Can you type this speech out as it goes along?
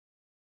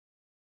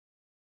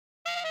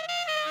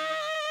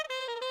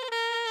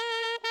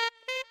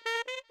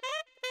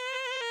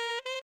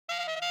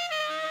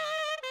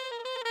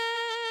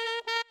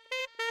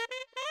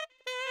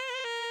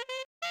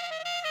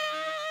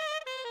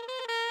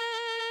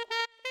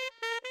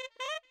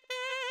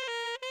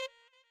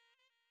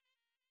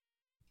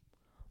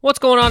What's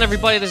going on,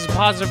 everybody? This is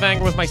Positive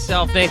Anger with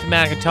myself, Nathan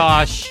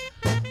McIntosh.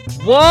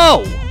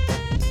 Whoa!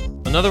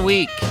 Another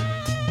week.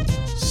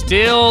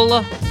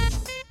 Still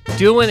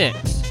doing it.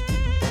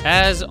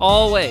 As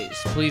always,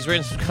 please rate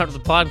and subscribe to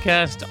the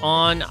podcast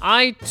on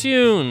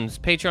iTunes,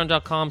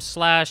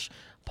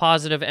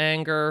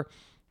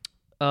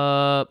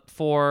 patreon.com/positiveanger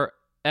for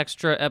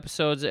extra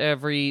episodes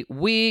every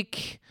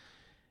week.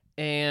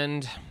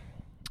 And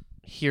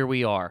here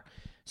we are.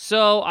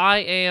 So I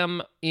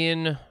am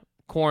in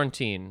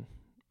quarantine.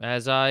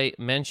 As I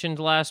mentioned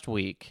last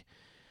week,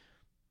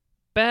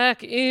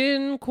 back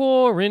in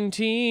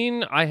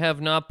quarantine, I have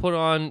not put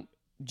on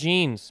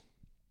jeans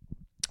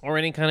or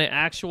any kind of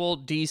actual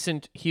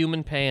decent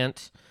human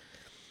pant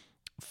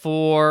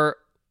for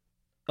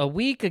a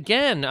week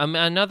again.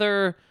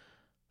 Another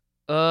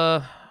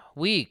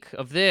week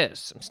of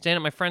this. I'm staying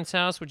at my friend's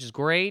house, which is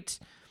great.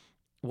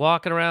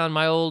 Walking around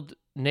my old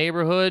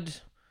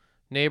neighborhoods,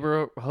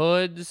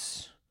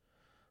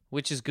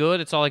 which is good.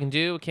 It's all I can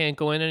do. Can't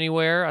go in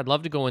anywhere. I'd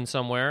love to go in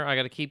somewhere. I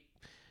got to keep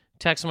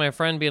texting my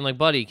friend being like,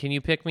 buddy, can you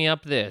pick me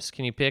up this?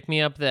 Can you pick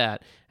me up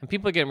that? And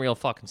people are getting real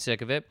fucking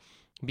sick of it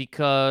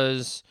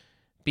because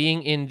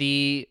being in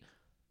the...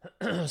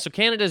 So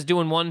Canada's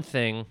doing one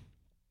thing.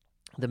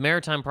 The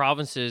maritime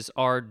provinces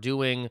are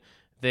doing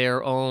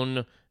their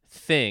own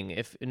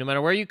thing. No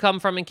matter where you come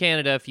from in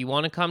Canada, if you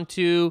want to come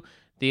to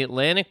the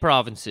Atlantic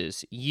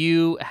provinces,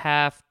 you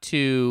have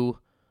to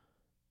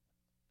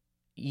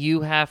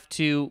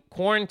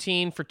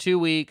quarantine for 2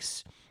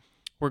 weeks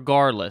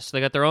regardless.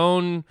 They got their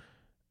own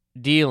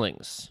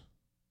dealings.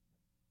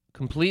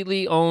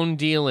 Completely own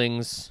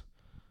dealings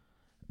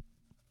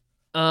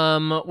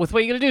with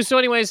what you're going to do. So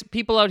anyways,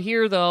 people out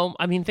here, though,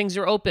 things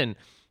are open.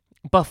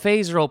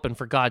 Buffets are open,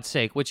 for God's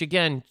sake, which,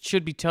 again,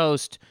 should be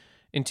toast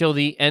until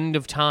the end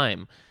of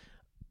time.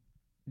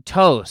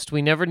 Toast.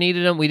 We never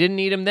needed them. We didn't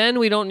need them then.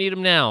 We don't need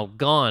them now.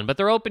 Gone. But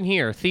they're open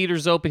here.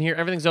 Theaters open here.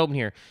 Everything's open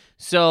here.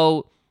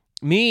 So...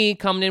 me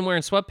coming in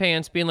wearing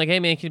sweatpants, being like, hey,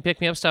 man, can you pick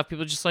me up stuff?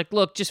 People are just like,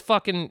 look, just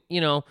fucking,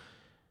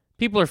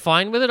 people are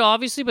fine with it,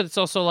 obviously, but it's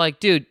also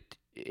like, dude,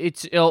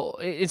 it's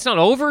not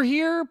over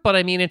here, but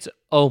it's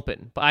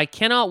open. But I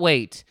cannot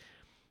wait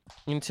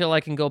until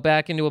I can go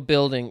back into a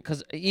building,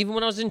 because even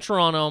when I was in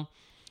Toronto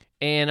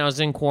and I was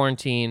in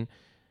quarantine,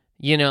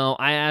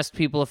 I asked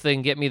people if they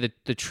can get me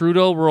the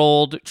Trudeau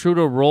rolled.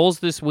 Trudeau rolls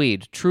this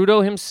weed. Trudeau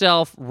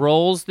himself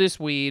rolls this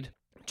weed.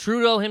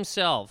 Trudeau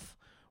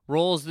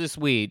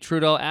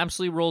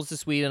absolutely rolls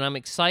this weed, and I'm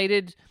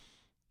excited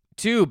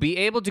to be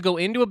able to go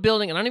into a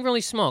building, and I don't even really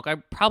smoke. I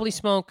probably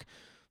smoke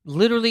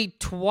literally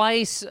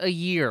twice a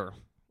year,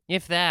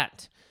 if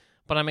that.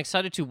 But I'm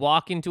excited to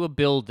walk into a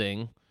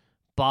building,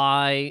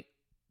 buy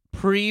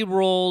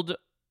pre-rolled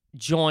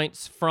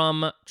joints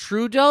from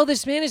Trudeau.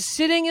 This man is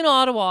sitting in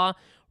Ottawa,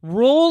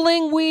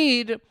 rolling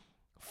weed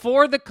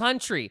for the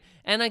country.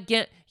 And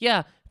again,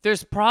 yeah,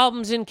 there's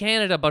problems in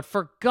Canada, but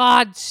for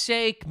God's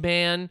sake,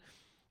 man...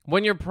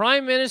 when your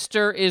prime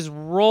minister is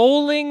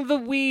rolling the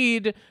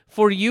weed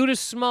for you to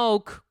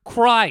smoke,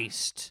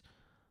 Christ,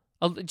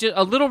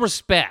 a little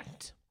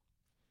respect.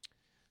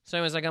 So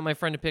anyways, I got my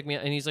friend to pick me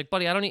up, and he's like,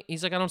 buddy, I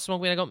don't smoke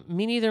weed. I go,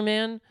 me neither,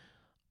 man.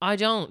 I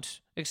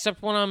don't,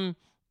 except when I'm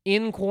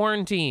in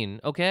quarantine,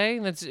 okay?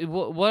 That's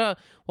what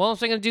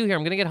else am I going to do here?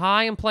 I'm going to get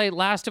high and play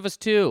Last of Us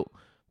 2.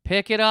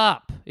 Pick it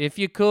up, if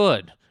you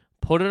could.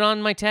 Put it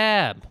on my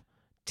tab.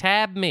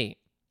 Tab me.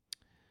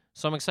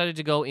 So I'm excited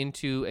to go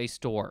into a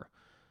store.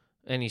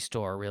 Any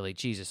store, really.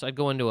 Jesus. I'd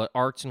go into an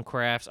arts and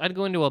crafts. I'd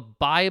go into a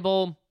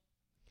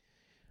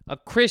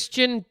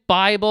Christian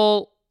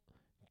Bible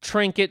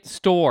trinket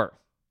store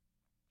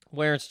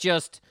where it's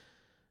just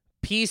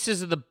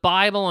pieces of the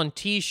Bible on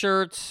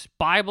T-shirts,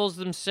 Bibles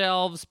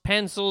themselves,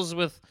 pencils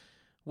with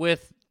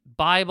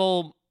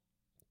Bible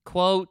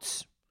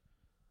quotes.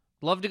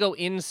 Love to go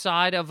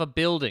inside of a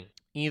building.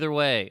 Either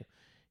way,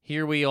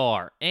 here we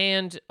are.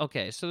 And,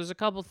 okay, so there's a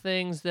couple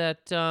things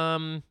that...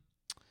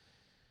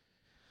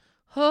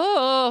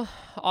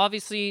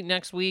 obviously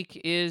next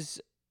week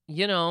is,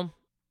 one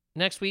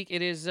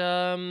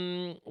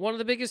of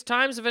the biggest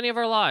times of any of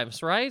our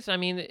lives, right?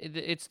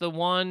 It's the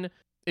one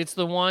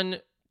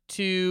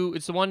to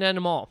end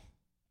them all.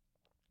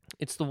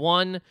 It's the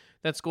one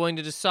that's going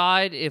to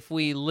decide if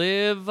we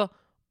live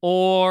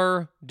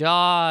or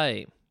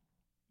die.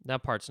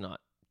 That part's not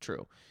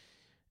true.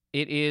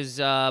 It is,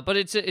 but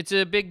it's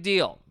a big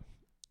deal.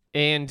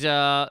 And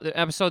the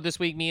episode this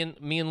week, me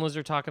and Liz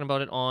are talking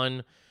about it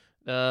on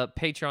the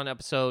Patreon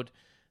episode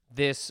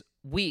this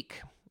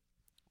week.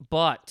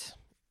 But,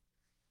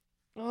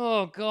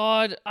 oh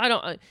God,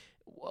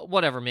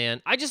 whatever,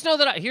 man. I just know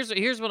that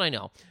here's what I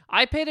know.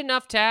 I paid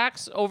enough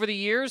tax over the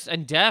years,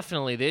 and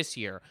definitely this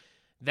year,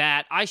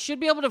 that I should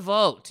be able to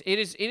vote. It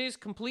is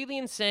completely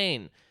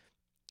insane.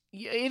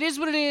 It is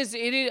what it is.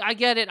 I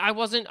get it. I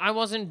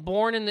wasn't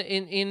born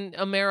in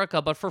America,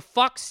 but for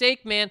fuck's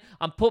sake, man,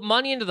 I'm putting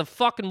money into the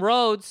fucking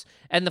roads,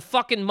 and the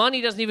fucking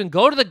money doesn't even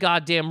go to the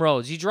goddamn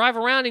roads. You drive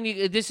around,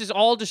 and this is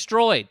all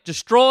destroyed.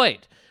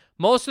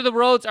 Most of the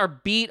roads are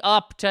beat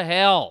up to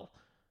hell,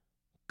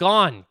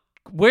 gone,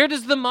 Where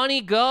does the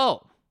money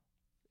go?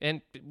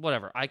 And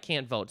whatever, I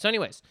can't vote. So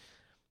anyways,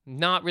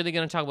 not really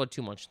going to talk about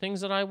too much.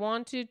 Things that I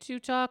wanted to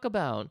talk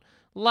about.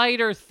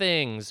 Lighter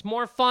things,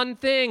 more fun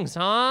things,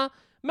 huh?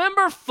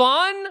 Remember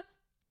fun?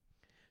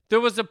 There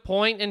was a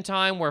point in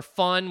time where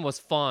fun was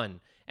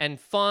fun. And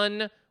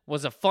fun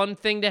was a fun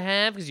thing to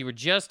have because you were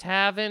just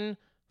having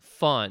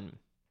fun.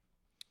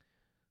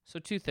 So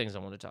 2 things I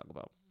want to talk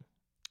about.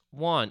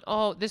 One,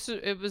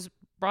 it was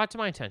brought to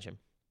my attention.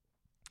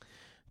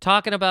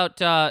 Talking about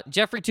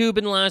Jeffrey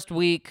Toobin last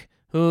week,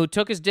 who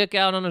took his dick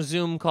out on a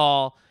Zoom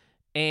call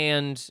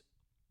and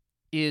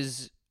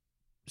is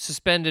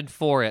suspended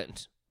for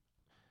it.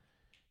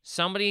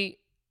 Somebody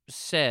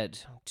said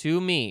to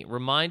me,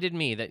 reminded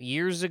me that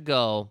years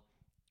ago,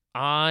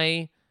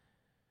 I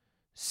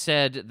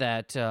said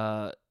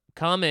that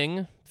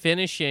coming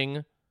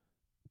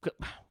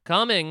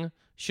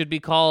should be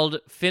called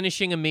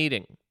finishing a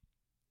meeting,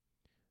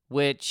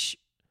 which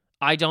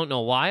I don't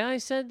know why I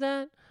said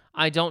that.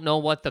 I don't know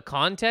what the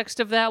context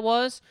of that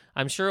was.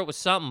 I'm sure it was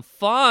something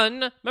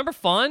fun. Remember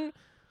fun?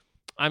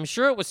 I'm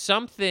sure it was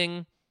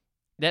something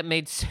that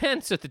made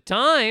sense at the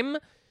time.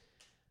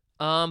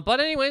 But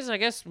anyways, I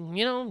guess,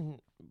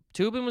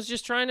 Toobin was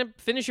just trying to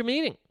finish a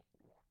meeting.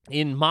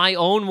 In my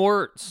own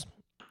words,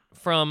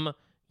 from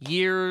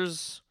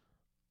years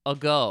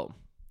ago.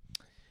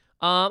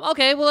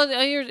 Okay, well,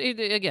 here's,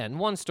 again,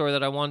 one story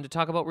that I wanted to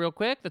talk about real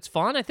quick that's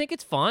fun. I think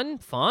it's fun.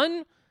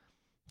 Fun.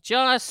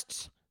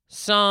 Just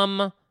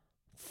some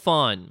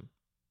fun.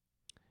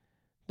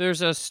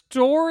 There's a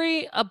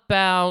story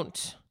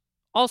about...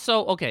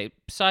 Also, okay,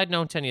 side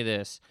note to any of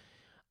this.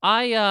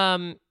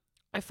 I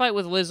fight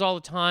with Liz all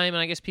the time,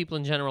 and I guess people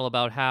in general,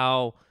 about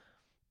how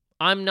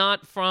I'm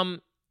not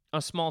from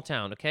a small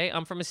town, okay?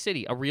 I'm from a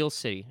city, a real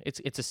city.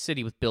 It's a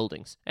city with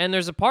buildings. And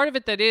there's a part of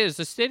it that is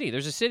a city.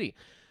 There's a city.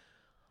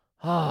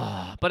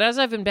 But as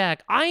I've been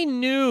back, I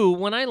knew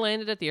when I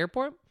landed at the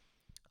airport,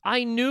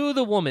 I knew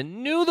the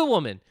woman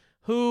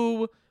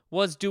who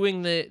was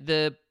doing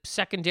the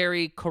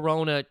secondary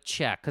corona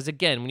check. Because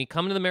again, when you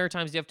come to the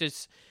Maritimes, you have to,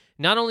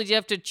 not only do you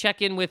have to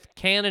check in with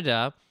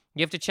Canada,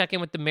 you have to check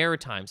in with the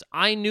Maritimes.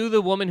 I knew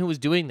the woman who was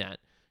doing that.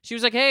 She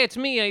was like, hey, it's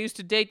me. I used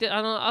to date that. I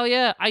don't know. Oh,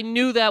 yeah. I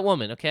knew that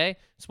woman, okay?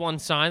 It's one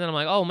sign that I'm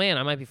like, oh, man,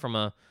 I might be from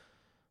a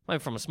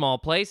small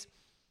place.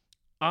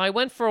 I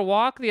went for a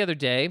walk the other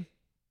day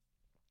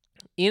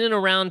in and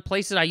around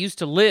places I used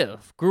to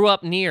live, grew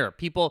up near.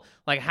 People,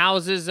 like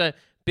houses,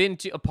 been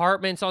to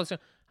apartments, all this stuff.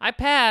 I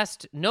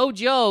passed, no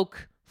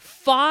joke,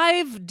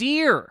 5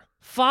 deer.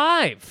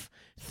 5.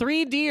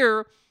 3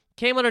 deer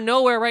came out of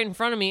nowhere right in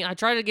front of me. I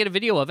tried to get a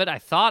video of it. I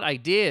thought I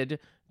did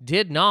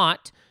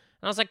not.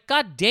 And I was like,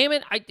 God damn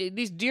it.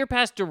 These deer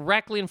passed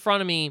directly in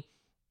front of me,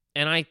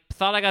 and I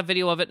thought I got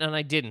video of it, and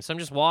I didn't. So I'm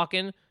just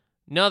walking.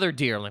 Another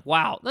deer. I'm like,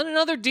 wow. Then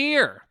another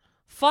deer.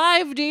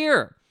 5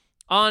 deer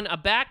on a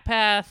back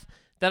path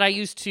that I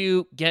used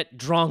to get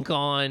drunk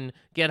on,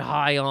 get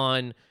high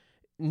on,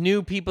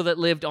 knew people that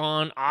lived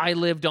on. I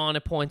lived on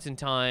at points in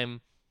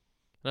time.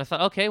 And I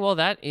thought, okay, well,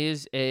 that's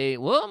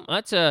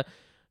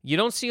you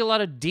don't see a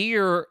lot of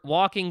deer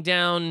walking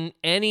down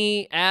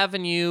any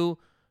avenue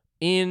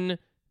in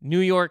New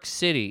York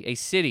City, a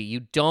city. You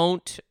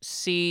don't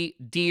see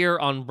deer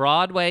on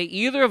Broadway,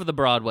 either of the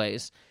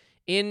Broadways,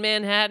 in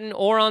Manhattan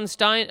or on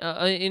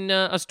in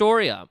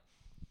Astoria.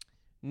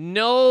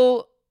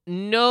 No.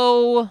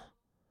 And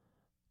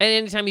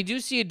anytime you do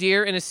see a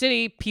deer in a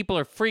city, people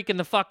are freaking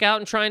the fuck out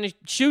and trying to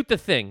shoot the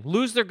thing,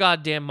 lose their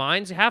goddamn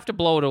minds, have to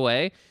blow it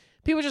away.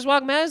 People just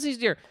walk past these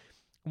deer.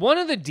 One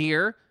of the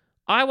deer,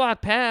 I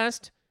walked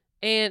past,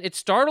 and it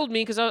startled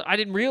me because I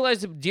didn't realize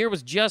the deer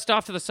was just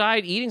off to the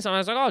side eating something. I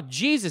was like, oh,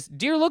 Jesus.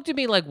 Deer looked at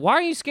me like, why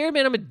are you scared,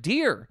 man? I'm a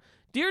deer.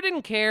 Deer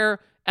didn't care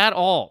at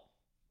all.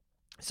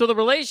 So the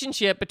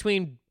relationship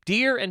between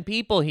deer and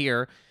people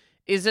here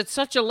is at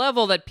such a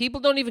level that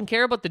people don't even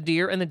care about the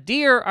deer, and the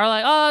deer are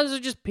like, oh, those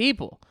are just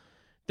people.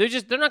 They're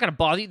not going to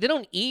bother you. They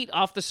don't eat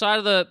off the side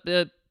of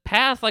the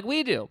path like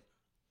we do.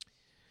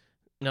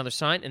 Another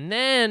sign. And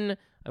then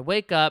I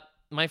wake up.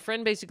 My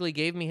friend basically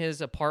gave me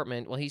his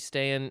apartment while he's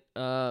staying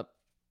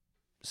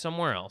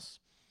somewhere else.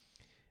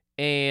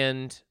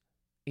 And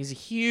he's a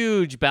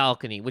huge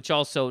balcony, which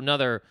also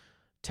another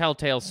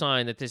telltale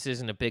sign that this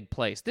isn't a big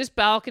place. This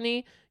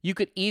balcony, you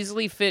could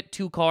easily fit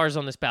 2 cars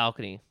on this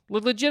balcony.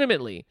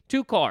 Legitimately,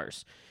 2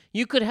 cars.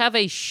 You could have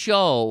a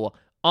show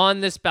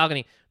on this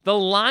balcony. The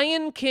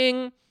Lion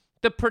King,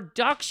 the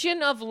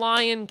production of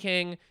Lion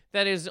King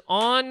that is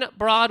on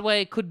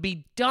Broadway could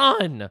be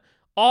done.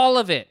 All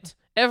of it.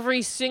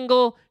 Every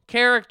single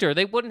character.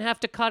 They wouldn't have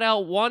to cut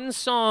out one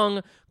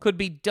song. Could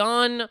be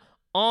done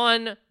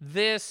on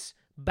this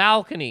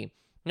balcony.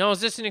 Now,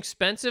 is this an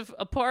expensive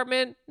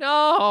apartment?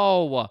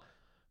 No.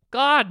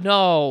 God,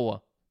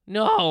 no.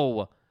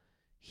 No.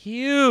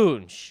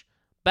 Huge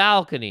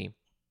balcony.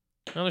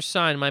 Another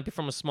sign might be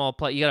from a small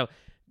place. You got a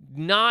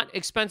not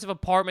expensive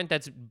apartment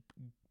that's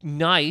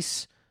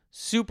nice,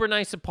 super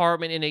nice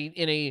apartment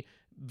in a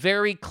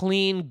very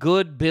clean,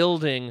 good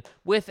building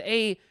with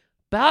a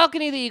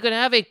balcony that you could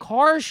have a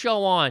car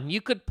show on. You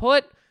could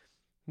put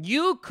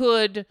You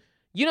could,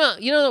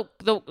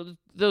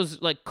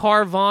 those like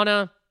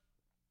Carvana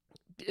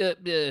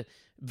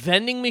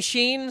vending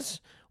machines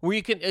where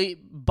you can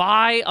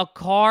buy a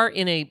car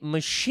in a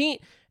machine.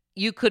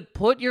 You could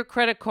put your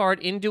credit card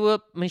into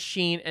a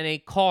machine and a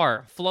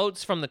car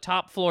floats from the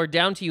top floor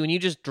down to you and you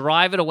just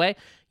drive it away.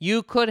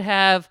 You could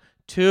have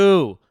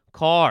 2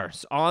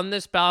 cars on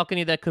this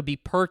balcony that could be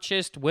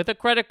purchased with a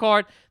credit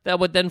card that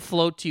would then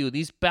float to you.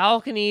 These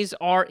balconies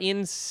are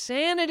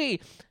insanity.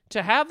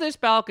 To have this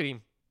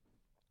balcony,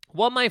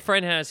 what my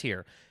friend has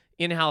here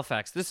in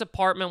Halifax, this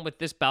apartment with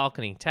this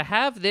balcony, to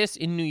have this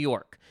in New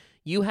York,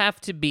 you have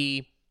to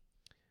be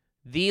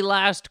the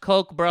last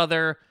Koch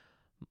brother,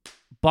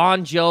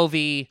 Bon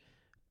Jovi,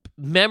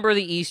 member of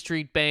the E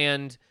Street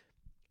Band,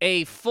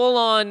 a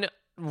full-on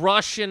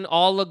Russian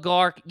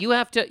oligarch. You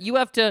have to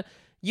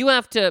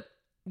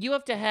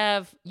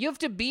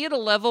be at a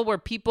level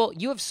where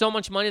you have so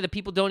much money that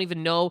people don't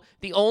even know.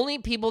 The only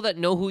people that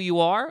know who you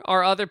are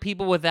other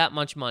people with that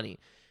much money.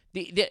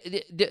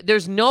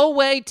 There's no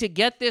way to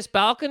get this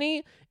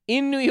balcony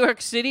in New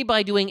York City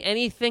by doing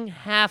anything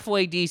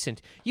halfway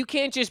decent. You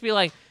can't just be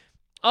like,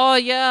 oh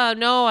yeah,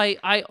 no,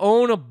 I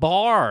own a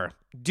bar.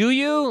 Do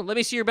you? Let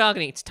me see your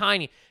balcony. It's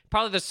tiny.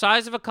 Probably the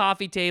size of a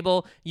coffee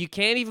table. You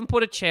can't even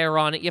put a chair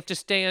on it. You have to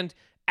stand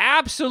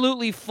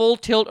absolutely full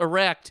tilt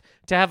erect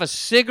to have a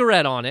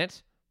cigarette on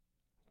it.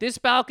 This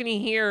balcony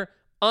here,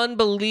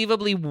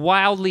 unbelievably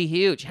wildly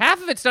huge.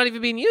 Half of it's not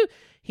even being used.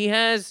 He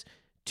has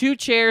 2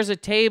 chairs, a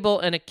table,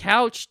 and a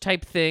couch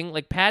type thing,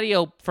 like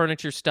patio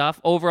furniture stuff,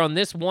 over on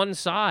this one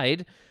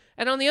side.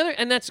 And on the other,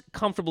 and that's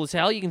comfortable as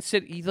hell. You can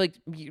sit,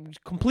 you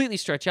completely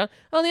stretch out.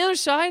 On the other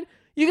side,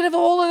 you could have a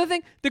whole other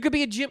thing. There could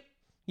be a gym.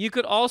 You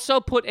could also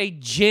put a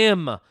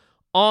gym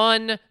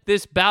on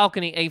this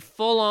balcony, a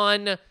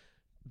full-on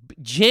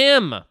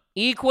gym,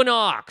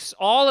 Equinox,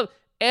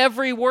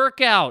 every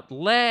workout,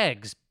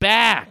 legs,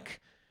 back,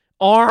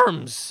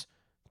 arms,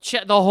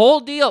 the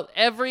whole deal.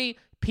 Every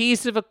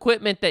piece of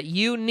equipment that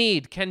you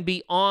need can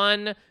be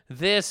on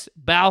this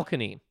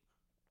balcony.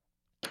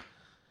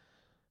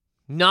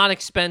 Not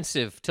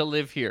expensive to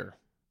live here.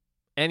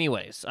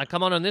 Anyways, I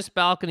come on this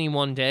balcony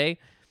one day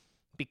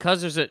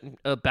because there's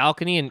a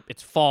balcony and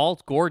it's fall,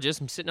 it's gorgeous.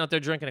 I'm sitting out there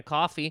drinking a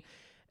coffee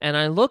and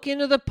I look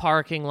into the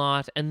parking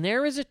lot and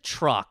there is a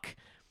truck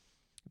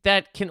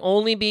that can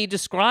only be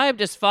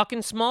described as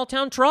fucking small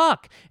town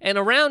truck. And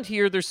around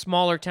here, there's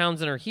smaller towns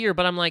than are here,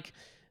 but I'm like,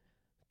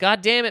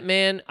 God damn it,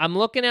 man. I'm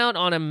looking out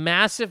on a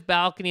massive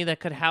balcony that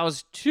could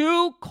house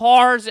 2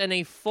 cars and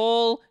a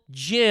full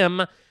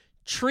gym.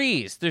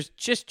 Trees. There's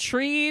just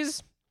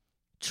trees,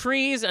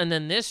 and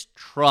then this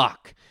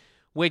truck,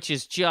 which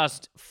is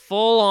just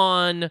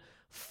full-on,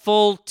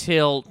 full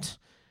tilt,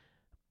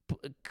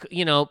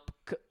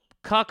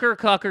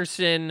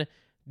 Cuckerson,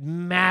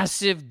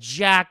 massive,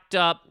 jacked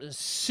up,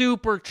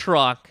 super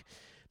truck.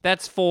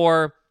 That's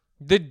for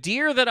the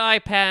deer that I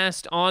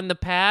passed on the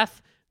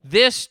path.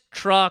 This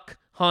truck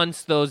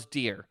hunts those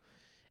deer.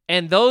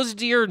 And those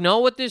deer know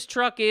what this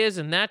truck is,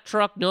 and that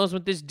truck knows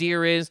what this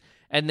deer is,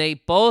 and they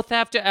both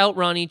have to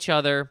outrun each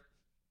other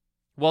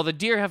while the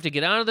deer have to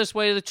get out of this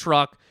way to the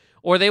truck,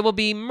 or they will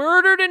be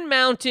murdered and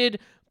mounted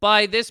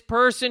by this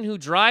person who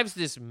drives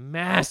this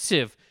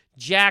massive,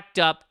 jacked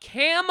up,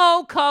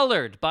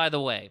 camo-colored, by the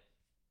way.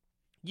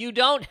 You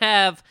don't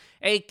have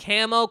a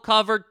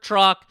camo-covered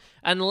truck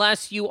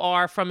unless you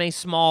are from a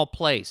small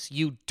place.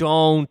 You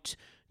don't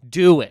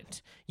do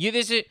it.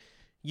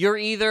 You're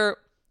either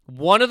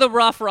one of the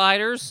Rough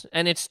Riders,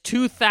 and it's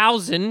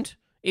 2000.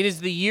 It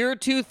is the year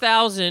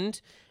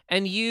 2000,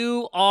 and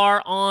you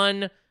are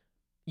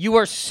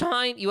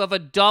signed, you have a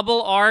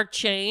double R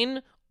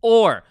chain,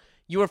 or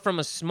you are from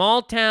a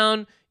small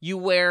town, you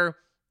wear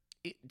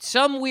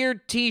some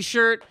weird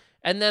t-shirt,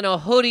 and then a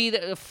hoodie,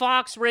 a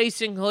Fox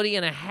Racing hoodie,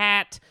 and a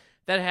hat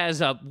that has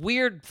a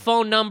weird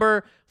phone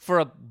number for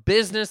a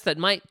business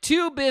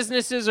 2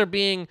 businesses are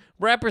being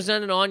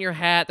represented on your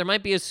hat. There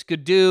might be a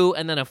skidoo,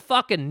 and then a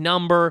fucking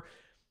number,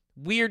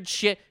 weird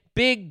shit.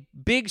 Big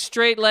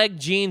straight leg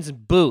jeans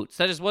and boots.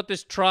 That is what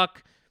this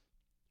truck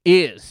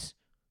is.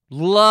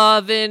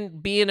 Loving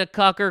being a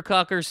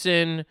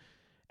Cuckerson.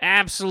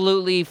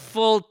 Absolutely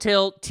full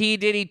tilt. T.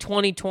 Diddy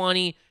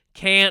 2020.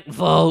 Can't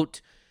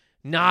vote.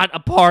 Not a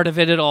part of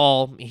it at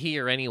all.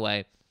 Here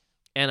anyway.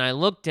 And I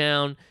looked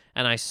down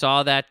and I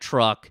saw that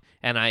truck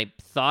and I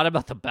thought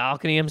about the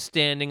balcony I'm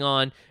standing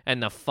on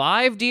and the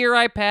 5 deer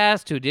I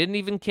passed who didn't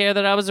even care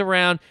that I was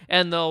around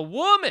and the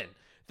woman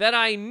that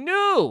I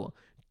knew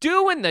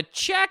doing the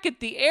check at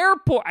the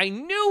airport. I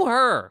knew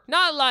her.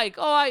 Not like,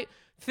 oh, I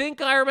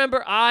think I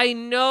remember. I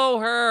know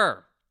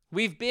her.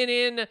 We've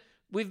been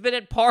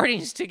at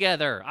parties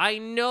together. I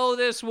know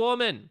this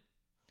woman.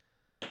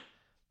 I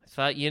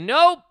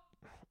thought,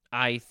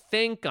 I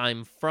think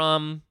I'm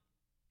from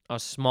a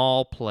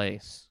small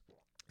place.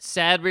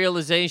 Sad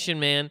realization,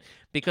 man,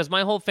 because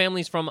my whole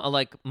family's from,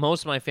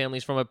 most of my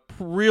family's from a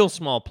real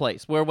small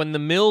place where when the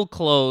mill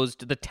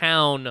closed, the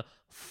town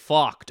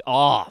fucked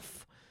off.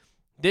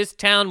 This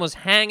town was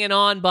hanging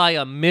on by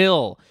a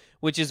mill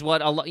which is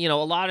what a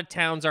lot of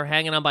towns are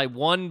hanging on by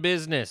one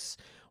business,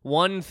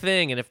 one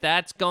thing, and if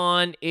that's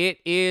gone, it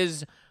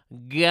is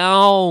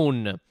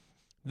gone.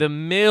 The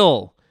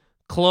mill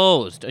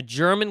closed. A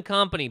German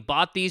company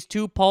bought these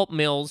 2 pulp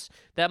mills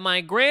that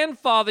my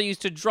grandfather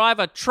used to drive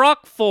a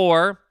truck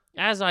for.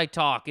 As I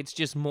talk, it's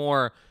just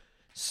more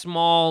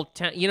small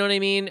town. You know what I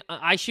mean?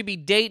 I should be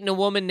dating a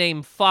woman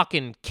named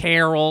fucking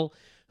Carol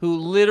who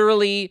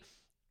literally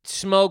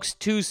smokes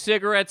 2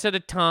 cigarettes at a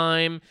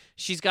time.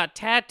 She's got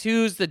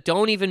tattoos that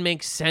don't even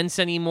make sense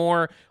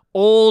anymore.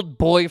 Old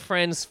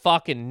boyfriends'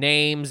 fucking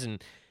names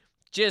and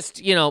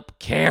just,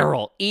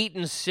 Carol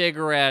eating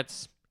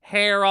cigarettes.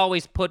 Hair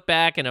always put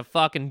back in a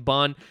fucking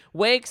bun.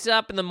 Wakes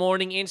up in the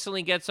morning,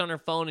 instantly gets on her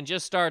phone and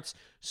just starts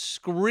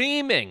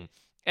screaming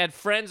at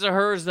friends of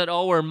hers that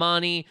owe her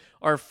money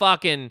or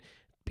fucking,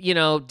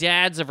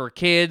 dads of her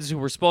kids who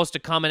were supposed to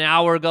come an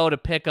hour ago to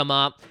pick them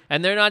up.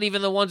 And they're not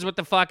even the ones with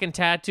the fucking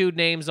tattooed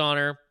names on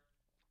her.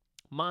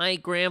 My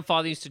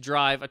grandfather used to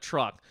drive a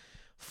truck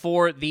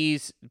for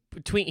these.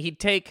 He'd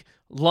take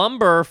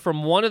lumber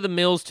from one of the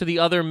mills to the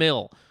other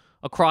mill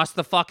across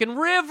the fucking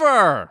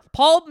river.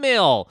 Pulp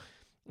mill.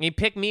 He'd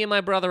pick me and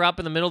my brother up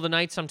in the middle of the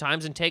night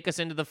sometimes and take us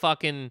into the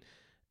fucking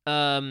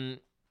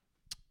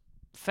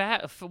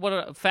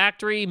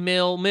factory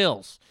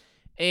mills.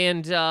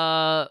 And,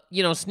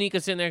 sneak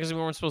us in there because we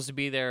weren't supposed to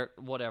be there,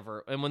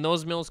 whatever. And when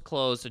those mills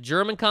closed, a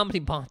German company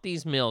bought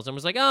these mills and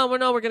was like, oh,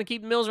 no, we're going to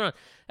keep the mills around.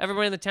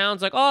 Everybody in the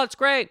town's like, oh, it's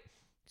great.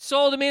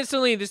 Sold them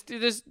instantly. This,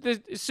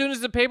 as soon as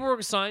the paperwork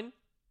was signed,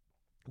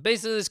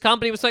 basically this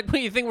company was like,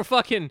 what, you think we're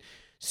fucking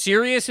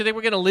serious? You think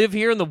we're going to live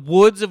here in the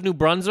woods of New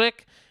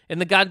Brunswick? In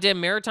the goddamn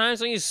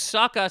Maritimes? Don't you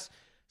suck us?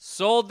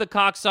 Sold the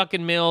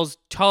cocksucking mills,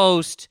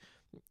 toast.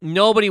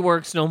 Nobody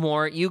works no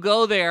more. You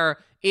go there,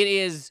 it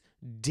is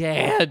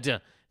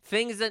dead.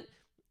 Things that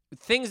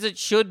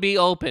should be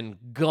open,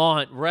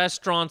 gone.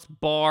 Restaurants,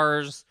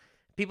 bars.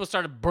 People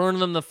started burning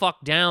them the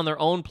fuck down, their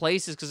own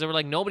places, because they were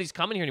like, nobody's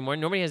coming here anymore.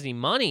 Nobody has any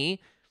money.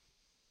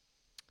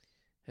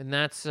 And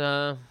that's,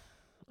 I'm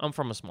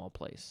from a small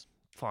place.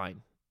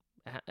 Fine.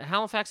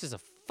 Halifax is a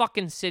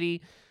fucking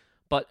city.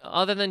 But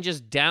other than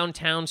just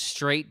downtown,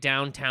 straight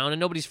downtown, and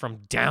nobody's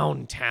from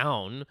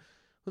downtown.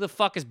 Who the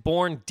fuck is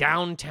born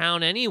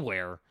downtown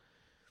anywhere?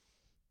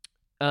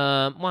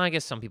 Well, I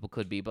guess some people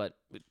could be, but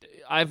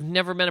I've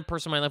never met a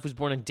person in my life who's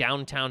born in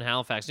downtown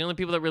Halifax. The only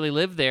people that really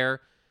live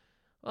there,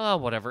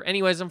 whatever.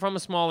 Anyways, I'm from a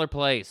smaller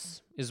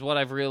place, is what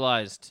I've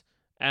realized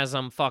as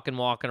I'm fucking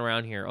walking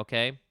around here,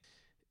 okay?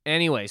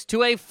 Anyways,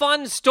 to a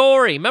fun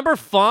story. Remember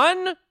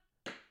fun?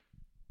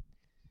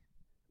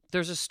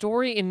 There's a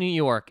story in New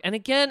York, and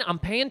again, I'm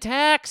paying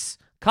tax.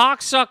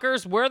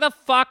 Cocksuckers, where the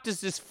fuck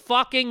does this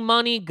fucking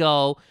money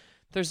go?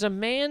 There's a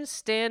man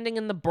standing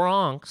in the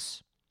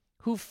Bronx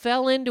who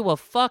fell into a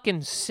fucking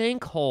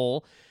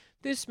sinkhole.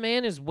 This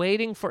man is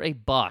waiting for a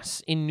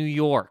bus in New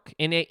York,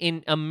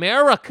 in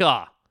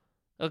America,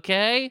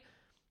 okay?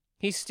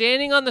 He's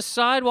standing on the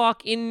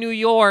sidewalk in New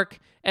York,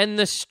 and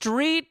the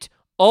street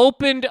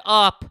opened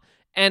up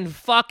and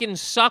fucking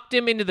sucked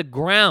him into the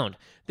ground.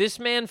 This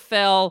man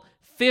fell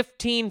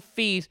 15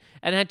 feet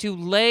and had to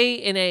lay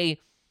in a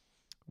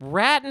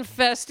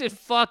rat-infested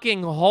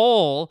fucking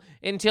hole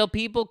until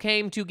people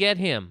came to get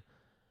him.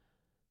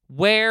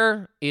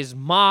 Where is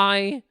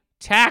my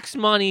tax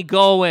money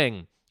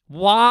going?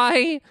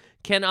 Why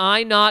can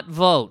I not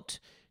vote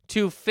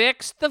to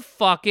fix the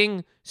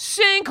fucking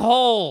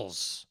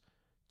sinkholes?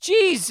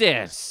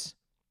 Jesus.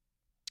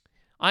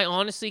 I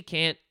honestly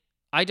can't.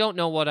 I don't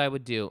know what I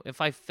would do if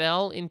I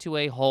fell into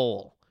a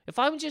hole. If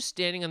I'm just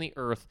standing on the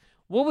earth,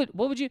 what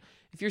would you,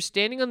 if you're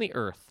standing on the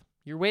earth,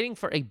 you're waiting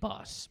for a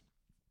bus,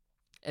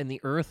 and the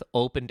earth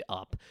opened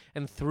up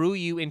and threw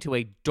you into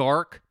a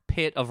dark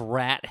pit of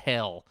rat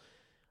hell.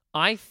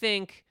 I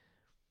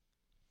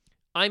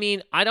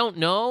don't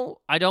know.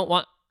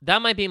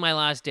 That might be my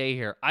last day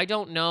here. I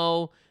don't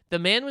know. The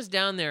man was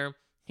down there.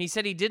 He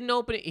said he didn't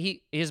open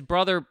it. His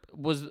brother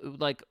was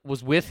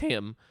with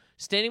him,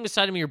 standing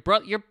beside him. Your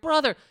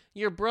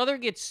brother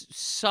gets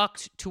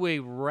sucked to a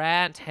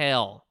rat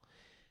hell.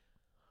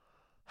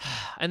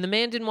 And the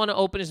man didn't want to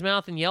open his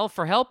mouth and yell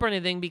for help or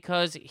anything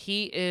because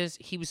he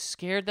was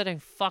scared that a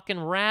fucking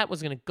rat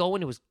was going to go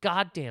into his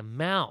goddamn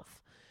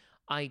mouth.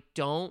 I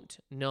don't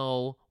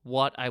know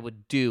what I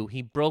would do.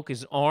 He broke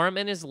his arm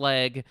and his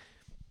leg.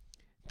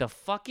 The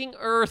fucking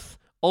earth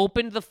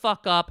opened the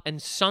fuck up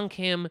and sunk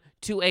him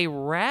to a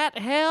rat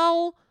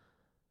hell.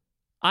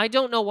 I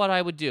don't know what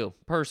I would do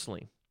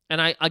personally.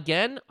 And I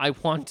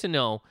want to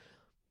know,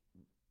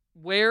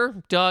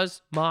 where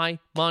does my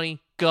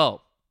money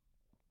go?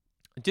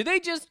 Do they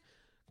just,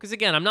 because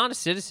again, I'm not a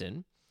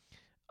citizen,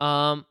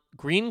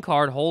 green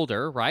card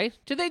holder, right?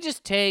 Do they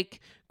just take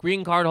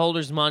green card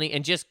holders' money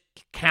and just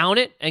count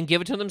it and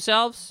give it to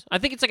themselves? I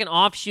think it's like an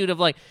offshoot of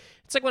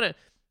it's like when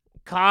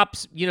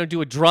cops,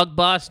 do a drug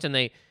bust and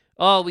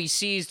we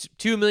seized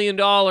 $2 million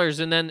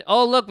and then,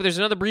 look, there's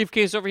another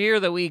briefcase over here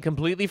that we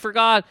completely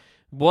forgot.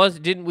 We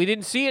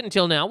didn't see it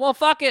until now. Well,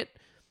 fuck it.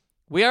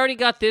 We already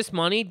got this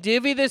money.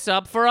 Divvy this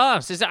up for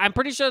us. I'm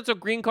pretty sure that's what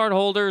green card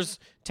holders'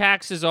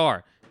 taxes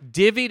are.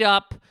 Divvied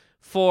up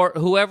for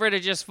whoever to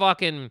just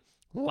fucking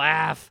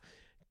laugh,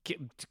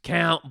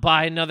 count,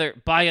 buy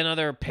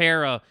another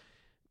pair of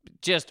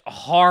just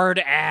hard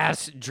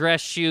ass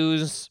dress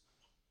shoes.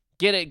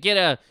 Get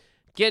a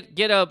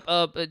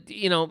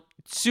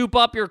soup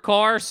up your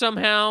car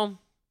somehow.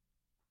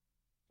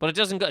 But it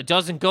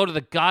doesn't go to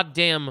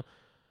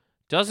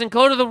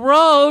the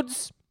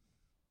roads.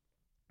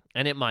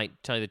 And it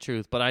might, tell you the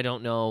truth, but I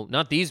don't know.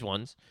 Not these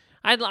ones.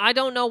 I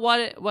don't know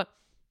what.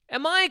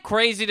 Am I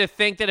crazy to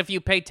think that if you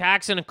pay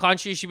tax in a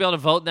country, you should be able to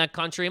vote in that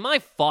country? Am I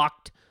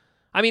fucked?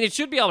 I mean, it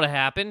should be able to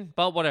happen,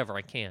 but whatever,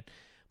 I can't.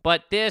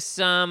 But this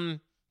man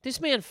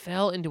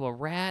fell into a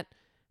rat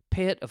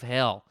pit of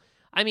hell.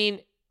 I mean,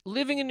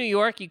 living in New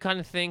York, you kind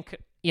of think,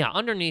 yeah,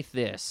 underneath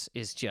this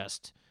is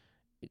just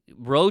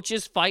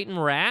roaches fighting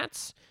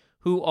rats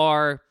who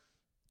are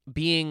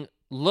being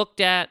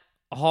looked at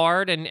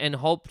hard and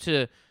hope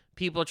to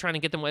people are trying to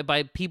get them away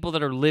by people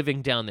that are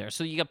living down there.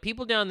 So you got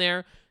people down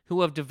there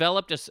who have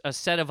developed a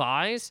set of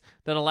eyes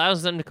that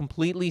allows them to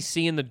completely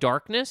see in the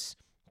darkness.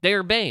 They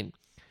are Bane.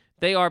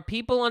 They are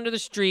people under the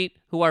street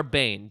who are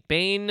Bane.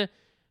 Bane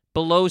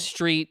below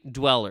street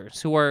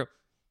dwellers who are,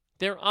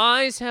 their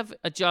eyes have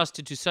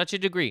adjusted to such a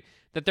degree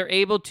that they're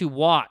able to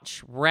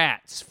watch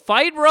rats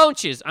fight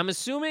roaches. I'm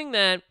assuming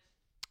that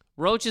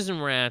roaches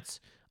and rats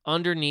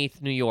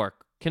underneath New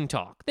York can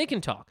talk. They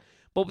can talk,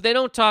 but they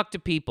don't talk to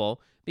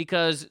people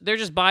because they're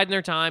just biding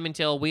their time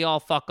until we all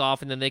fuck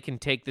off and then they can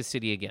take the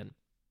city again.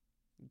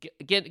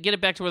 Get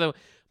it back to where they.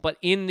 But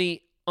in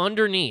the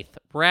underneath,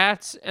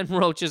 rats and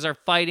roaches are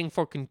fighting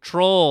for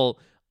control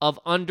of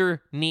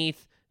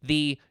underneath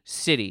the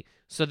city.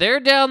 So they're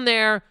down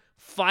there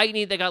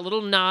fighting. They got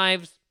little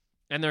knives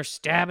and they're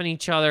stabbing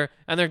each other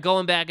and they're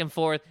going back and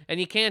forth. And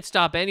you can't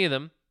stop any of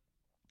them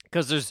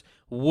because there's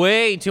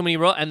way too many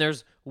and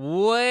there's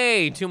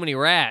way too many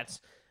rats.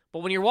 But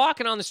when you're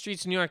walking on the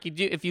streets of New York,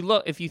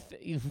 if you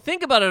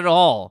think about it at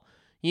all,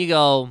 you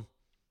go,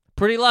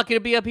 pretty lucky to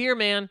be up here,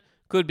 man.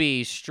 Could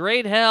be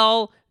straight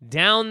hell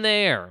down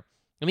there.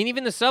 I mean,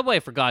 even the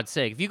subway, for God's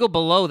sake. If you go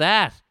below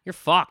that, you're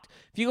fucked.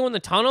 If you go in the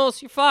tunnels,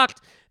 you're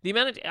fucked.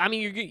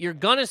 You're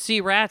gonna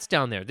see rats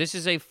down there. This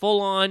is a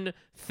full-on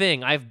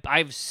thing.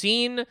 I've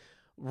seen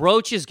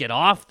roaches get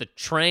off the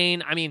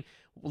train. I mean,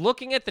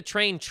 looking at the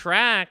train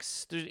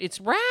tracks, it's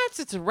rats.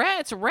 It's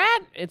rat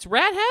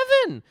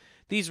heaven.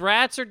 These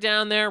rats are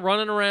down there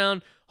running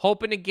around,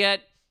 hoping to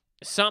get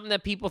something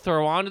that people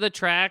throw onto the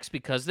tracks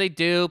because they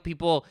do.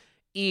 People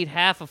eat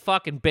half a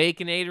fucking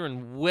Baconator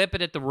and whip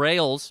it at the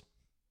rails.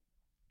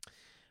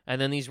 And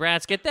then these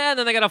rats get that, and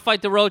then they got to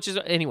fight the roaches.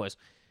 Anyways,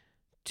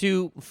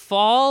 to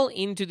fall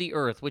into the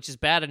earth, which is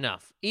bad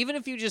enough, even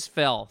if you just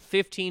fell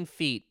 15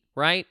 feet,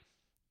 right,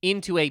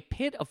 into a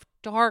pit of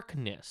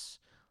darkness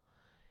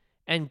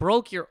and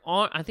broke your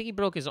arm. I think he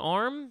broke his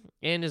arm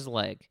and his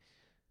leg.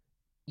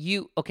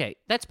 Okay,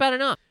 that's bad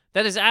enough.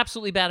 That is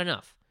absolutely bad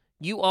enough.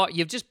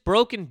 You've just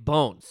broken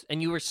bones,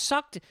 and you were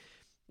sucked.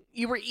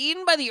 You were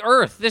eaten by the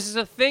earth. This is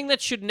a thing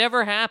that should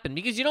never happen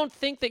because you don't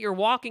think that you're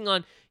walking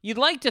on. You'd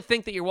like to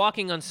think that you're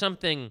walking on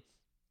something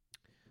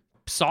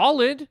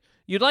solid.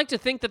 You'd like to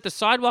think that the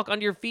sidewalk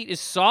under your feet is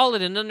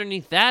solid and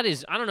underneath that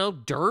is, I don't know,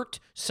 dirt,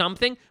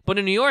 something. But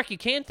in New York, you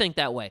can't think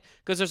that way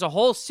because there's a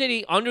whole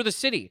city under the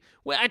city.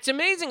 Well, it's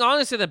amazing,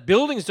 honestly, that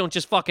buildings don't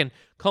just fucking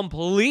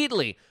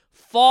completely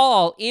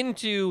fall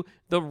into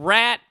the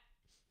rat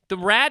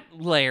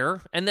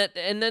lair and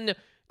then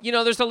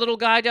there's a little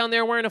guy down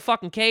there wearing a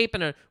fucking cape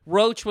and a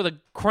roach with a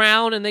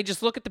crown, and they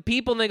just look at the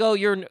people and they go,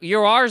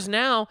 you're ours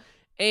now,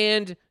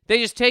 and they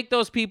just take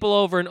those people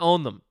over and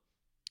own them.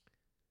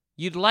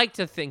 You'd like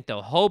to think,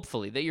 though,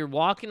 hopefully, that you're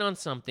walking on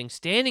something,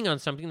 standing on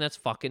something that's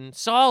fucking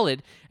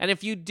solid, and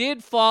if you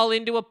did fall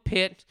into a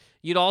pit,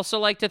 you'd also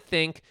like to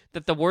think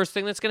that the worst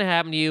thing that's going to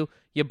happen to you,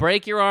 you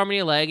break your arm and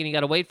your leg, and you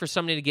got to wait for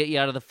somebody to get you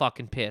out of the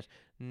fucking pit.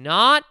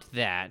 Not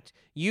that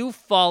you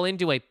fall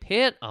into a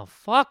pit of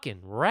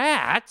fucking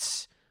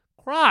rats.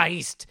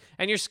 Christ.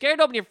 And you're scared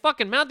to open your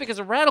fucking mouth because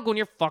a rat will go in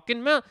your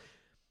fucking mouth.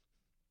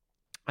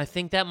 I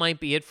think that might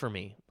be it for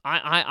me.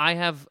 I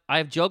have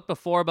joked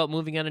before about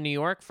moving out of New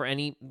York for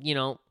any,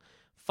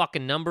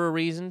 fucking number of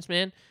reasons,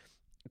 man.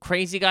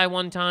 Crazy guy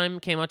one time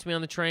came up to me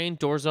on the train,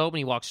 doors open,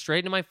 he walks straight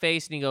into my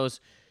face and he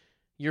goes,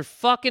 "You're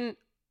fucking,"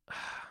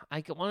 I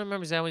want to remember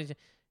exactly what he said.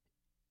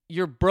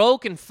 "You're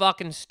broke and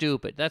fucking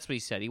stupid." That's what he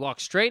said. He walked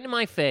straight into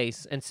my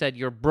face and said,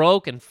 "You're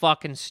broke and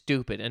fucking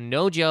stupid." And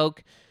no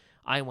joke,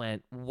 I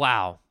went,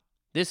 wow,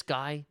 this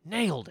guy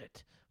nailed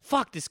it.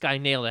 Fuck, this guy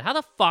nailed it. How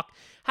the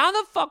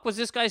fuck was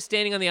this guy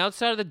standing on the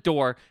outside of the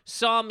door,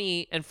 saw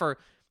me, and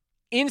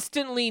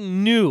instantly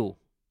knew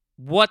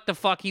what the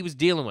fuck he was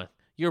dealing with?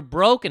 You're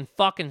broke and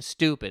fucking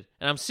stupid.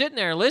 And I'm sitting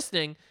there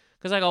listening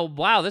because I go,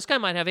 wow, this guy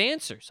might have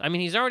answers. I mean,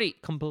 he's already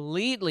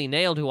completely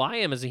nailed who I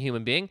am as a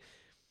human being.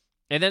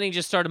 And then he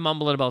just started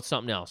mumbling about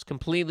something else.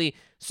 Completely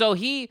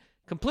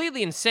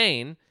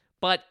insane,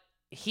 but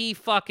he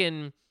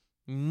fucking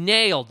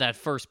nailed that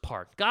first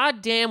part.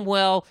 Goddamn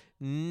well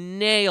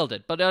nailed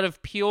it. But out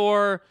of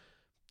pure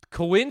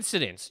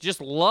coincidence,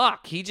 just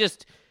luck, he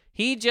just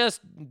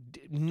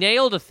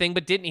nailed a thing,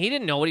 but he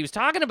didn't know what he was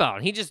talking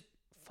about. He just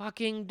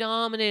fucking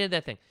dominated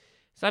that thing.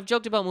 So I've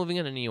joked about moving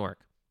into New York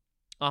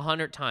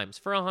 100 times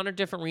for 100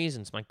 different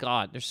reasons. My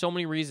God, there's so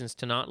many reasons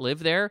to not live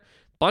there.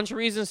 Bunch of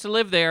reasons to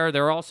live there.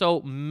 There are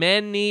also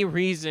many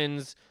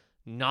reasons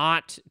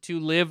not to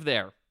live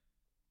there.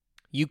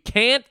 You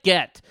can't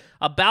get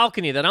a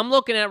balcony that I'm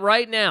looking at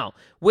right now,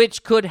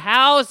 which could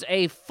house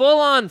a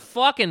full-on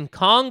fucking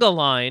conga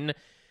line.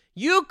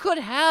 You could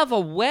have a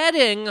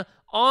wedding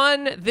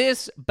on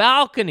this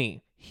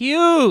balcony.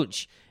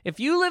 Huge. If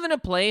you live in a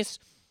place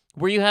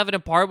where you have an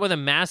apartment with a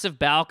massive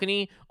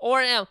balcony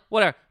or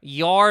whatever,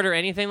 yard or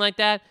anything like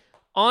that,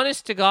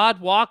 honest to God,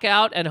 walk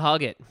out and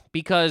hug it.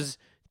 Because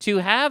to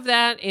have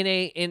that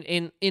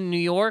in New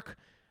York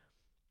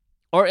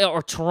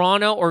or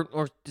Toronto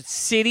or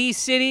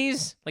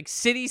cities, like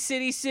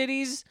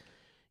cities,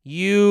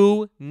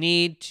 you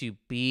need to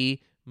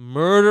be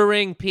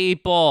murdering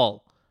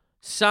people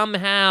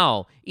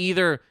somehow,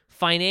 either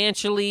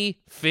financially,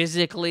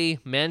 physically,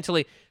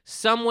 mentally,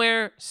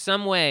 somewhere,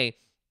 some way.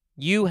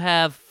 You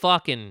have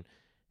fucking,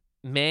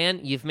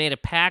 man, you've made a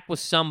pact with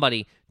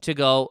somebody to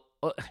go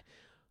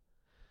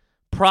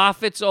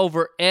profits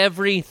over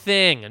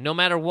everything. No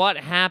matter what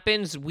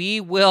happens, we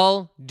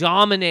will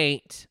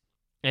dominate.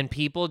 And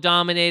people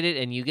dominate it,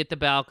 and you get the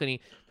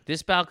balcony.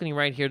 This balcony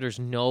right here, there's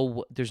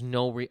no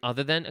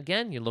other than,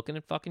 again, you're looking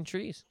at fucking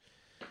trees.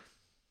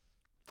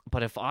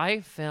 But if I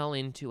fell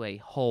into a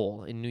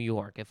hole in New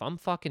York, if I'm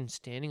fucking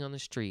standing on the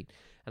street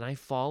and I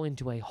fall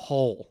into a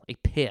hole, a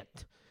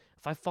pit,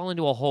 if I fall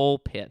into a whole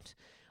pit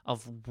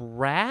of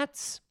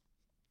rats,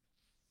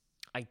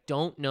 I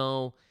don't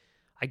know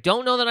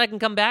that I can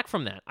come back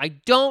from that. I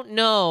don't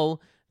know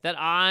that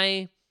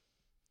I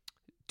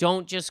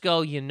don't just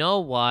go, you know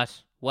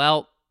what?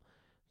 Well,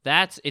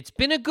 it's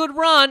been a good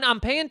run. I'm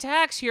paying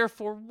tax here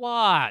for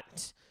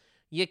what?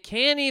 You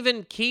can't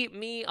even keep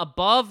me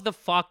above the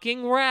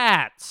fucking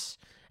rats.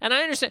 And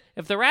I understand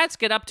if the rats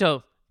get up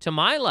to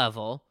my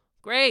level,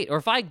 great. Or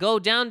if I go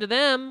down to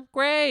them,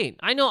 great.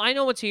 I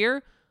know what's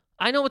here.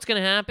 I know what's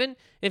going to happen.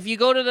 If you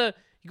go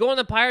on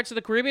the Pirates of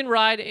the Caribbean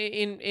ride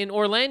in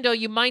Orlando,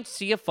 you might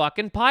see a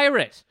fucking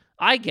pirate.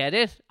 I get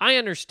it. I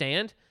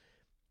understand.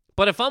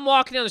 But if I'm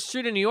walking down the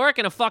street in New York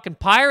and a fucking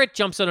pirate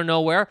jumps out of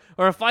nowhere,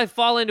 or if I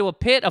fall into a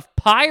pit of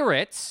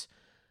pirates,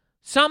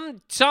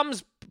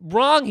 something's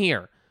wrong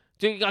here.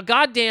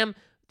 Goddamn,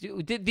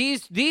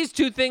 these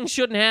two things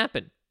shouldn't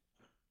happen.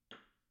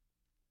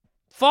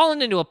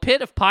 Falling into a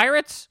pit of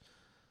pirates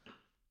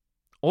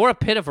or a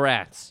pit of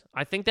rats.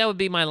 I think that would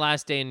be my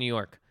last day in New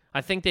York.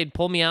 I think they'd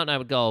pull me out and I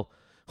would go,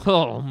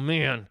 oh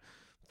man,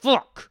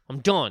 fuck, I'm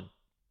done.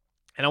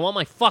 And I want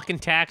my fucking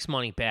tax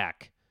money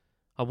back.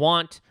 I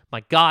want my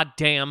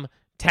goddamn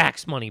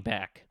tax money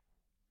back.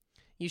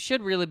 You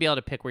should really be able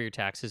to pick where your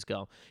taxes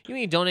go. You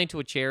mean you donate to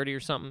a charity or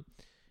something,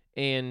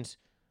 and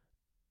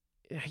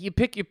you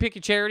pick your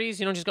charities.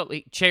 You don't just go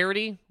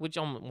charity, which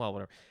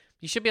whatever.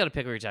 You should be able to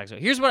pick where your taxes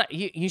go. Here's what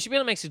you should be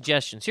able to make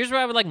suggestions. Here's where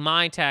I would like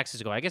my taxes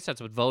to go. I guess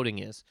that's what voting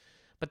is.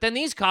 But then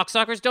these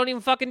cocksuckers don't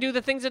even fucking do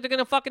the things that they're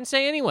gonna fucking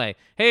say anyway.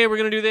 Hey, we're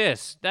gonna do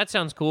this. That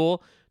sounds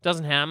cool.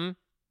 Doesn't happen.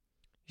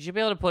 You should be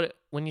able to put it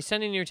when you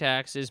send in your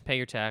taxes, pay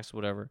your tax,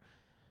 whatever.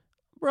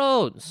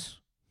 Roads,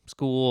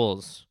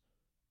 schools,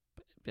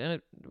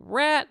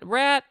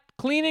 rat,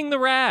 cleaning the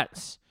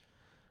rats.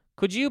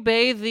 Could you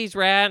bathe these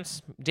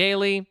rats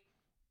daily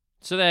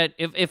so that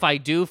if I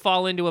do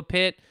fall into a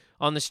pit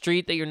on the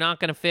street that you're not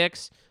going to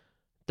fix,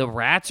 the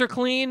rats are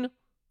clean?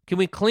 Can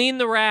we clean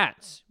the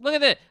rats? Look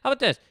at this. How about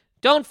this?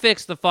 Don't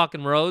fix the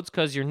fucking roads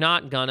because you're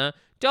not gonna.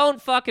 Don't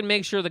fucking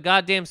make sure the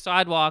goddamn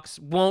sidewalks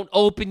won't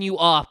open you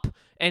up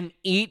and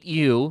eat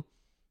you.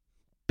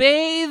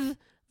 Bathe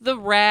the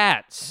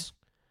rats.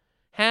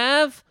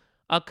 Have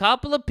a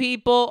couple of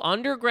people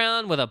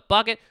underground with a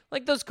bucket,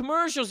 like those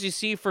commercials you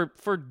see for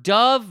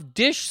Dove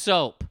dish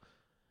soap.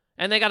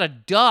 And they got a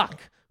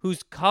duck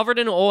who's covered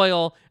in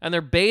oil, and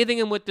they're bathing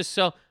him with the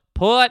soap.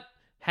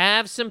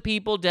 Have some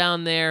people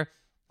down there,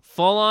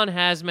 full-on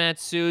hazmat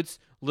suits,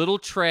 little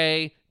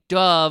tray,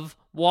 Dove,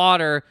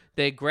 water.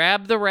 They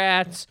grab the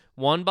rats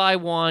one by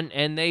one,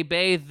 and they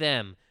bathe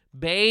them.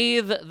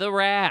 Bathe the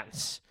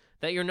rats.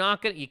 That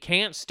you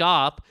can't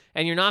stop,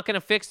 and you're not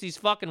gonna fix these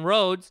fucking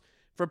roads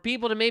for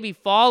people to maybe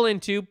fall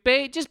into.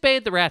 Just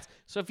bathe the rats.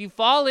 So if you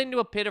fall into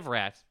a pit of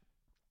rats,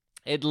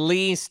 at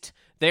least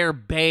they're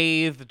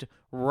bathed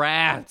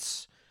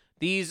rats.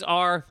 These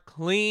are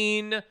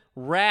clean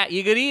rats.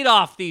 You could eat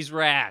off these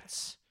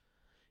rats.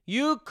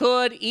 You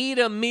could eat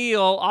a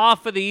meal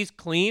off of these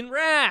clean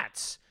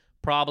rats.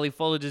 Probably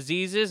full of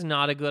diseases,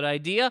 not a good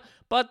idea,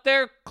 but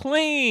they're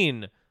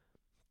clean.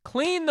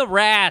 Clean the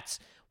rats.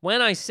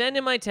 When I send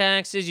in my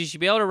taxes, you should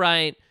be able to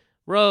write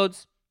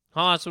roads,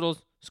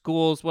 hospitals,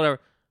 schools, whatever.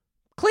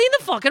 Clean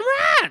the fucking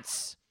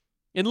rats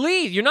and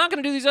leave. You're not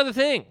going to do these other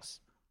things.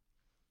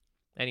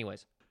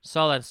 Anyways,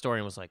 saw that story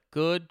and was like,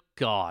 good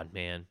God,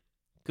 man.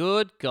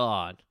 Good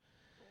God.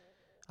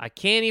 I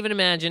can't even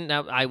imagine.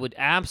 Now, I would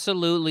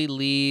absolutely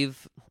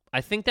leave. I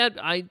think that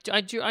I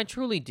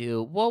truly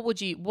do. What would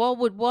it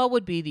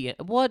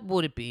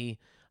be?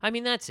 I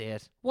mean, that's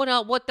it. What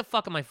else? What the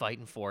fuck am I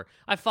fighting for?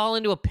 I fall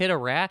into a pit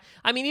of rat.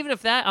 I mean, even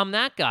if I'm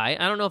that guy,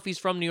 I don't know if he's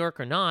from New York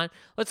or not.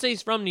 Let's say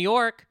he's from New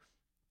York.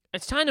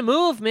 It's time to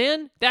move,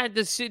 man.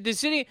 The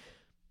city.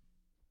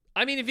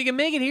 I mean, if you can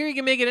make it here, you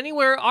can make it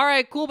anywhere. All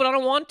right, cool, but I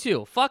don't want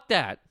to. Fuck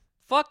that.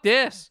 Fuck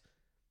this.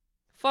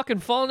 Fucking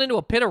falling into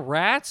a pit of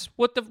rats?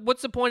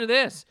 What's the point of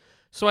this?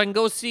 So I can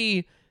go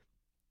see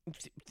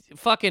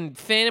fucking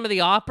Phantom of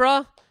the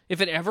Opera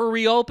if it ever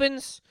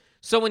reopens?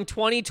 So in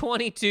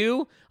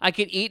 2022, I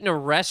can eat in a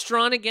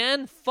restaurant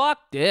again?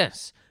 Fuck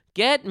this.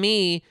 Get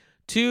me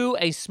to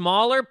a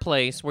smaller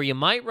place where you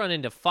might run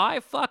into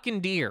 5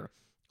 fucking deer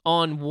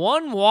on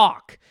one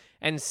walk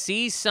and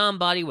see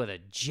somebody with a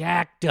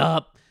jacked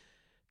up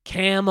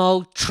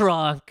camo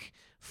truck,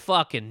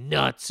 fucking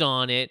nuts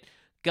on it,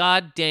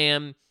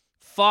 goddamn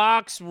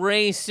Fox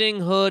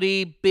Racing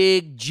hoodie,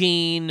 big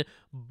jean,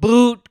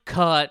 boot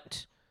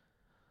cut,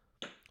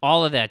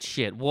 all of that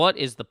shit. What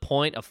is the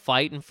point of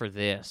fighting for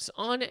this?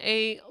 On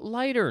a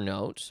lighter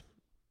note,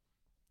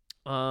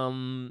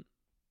 yeah,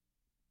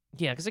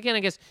 because again, I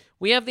guess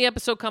we have the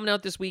episode coming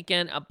out this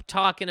weekend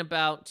talking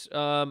about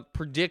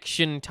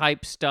prediction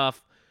type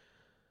stuff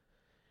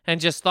and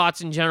just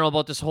thoughts in general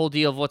about this whole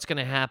deal of what's going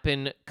to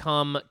happen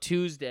come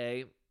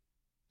Tuesday.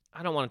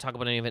 I don't want to talk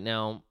about any of it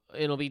now.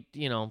 It'll be,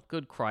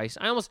 good Christ.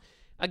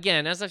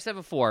 Again, as I've said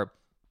before,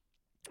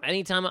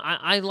 anytime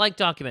I like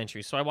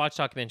documentaries, so I watch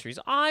documentaries.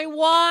 I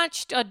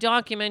watched a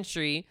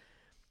documentary.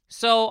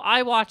 So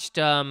I watched,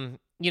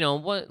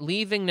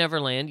 Leaving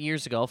Neverland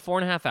years ago,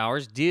 4.5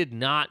 hours. Did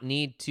not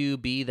need to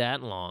be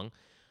that long.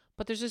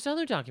 But there's this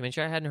other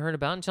documentary I hadn't heard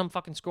about until I'm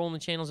fucking scrolling the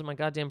channels at my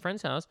goddamn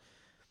friend's house.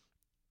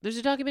 There's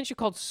a documentary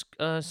called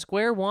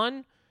Square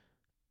One.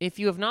 If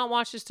you have not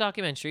watched this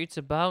documentary, it's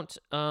about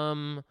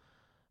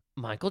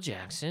Michael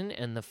Jackson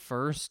and the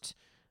first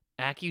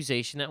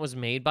accusation that was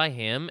made by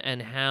him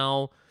and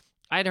how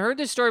I'd heard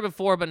this story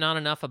before, but not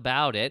enough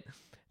about it,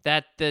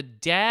 that the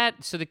dad,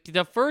 so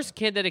the first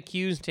kid that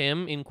accused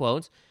him, in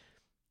quotes,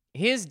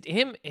 his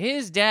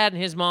dad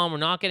and his mom were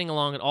not getting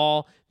along at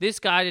all. This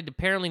guy did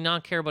apparently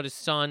not care about his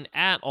son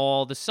at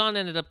all. The son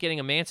ended up getting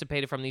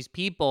emancipated from these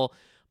people,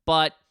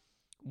 but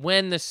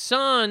when the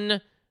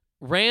son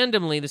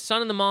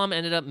and the mom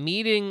ended up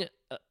meeting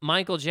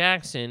Michael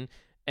Jackson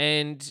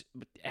and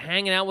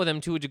hanging out with him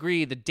to a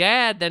degree, the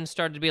dad then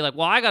started to be like,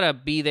 well, I got to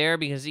be there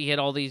because he had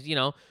all these,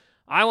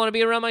 I want to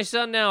be around my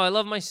son now. I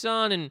love my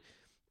son. And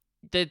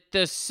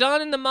the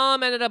son and the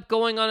mom ended up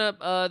going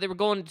on they were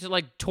going to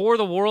like tour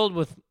the world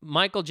with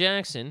Michael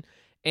Jackson.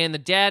 And the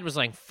dad was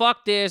like,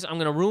 fuck this. I'm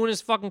going to ruin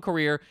his fucking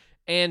career.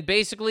 And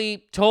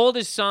basically told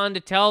his son to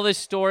tell this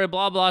story,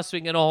 blah, blah, so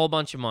he can get a whole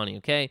bunch of money,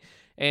 okay?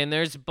 And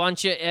there's a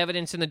bunch of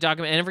evidence in the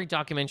document. And every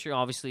documentary,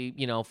 obviously,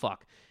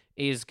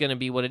 is going to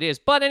be what it is.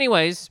 But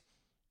anyways,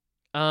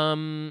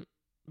 very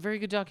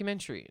good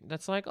documentary.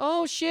 That's like,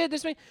 oh, shit,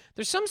 there's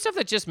some stuff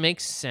that just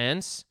makes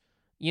sense,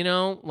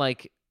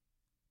 like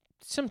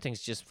some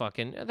things just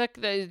fucking, and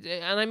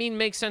I mean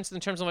makes sense in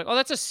terms of like, oh,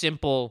 this is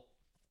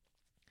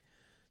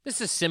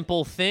a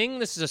simple thing.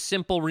 This is a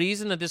simple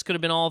reason that this could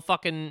have been all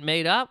fucking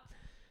made up.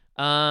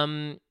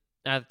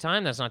 At the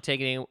time, that's not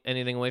taking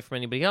anything away from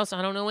anybody else.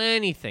 I don't know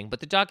anything,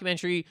 but the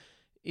documentary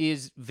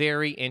is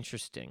very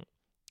interesting.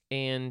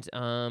 And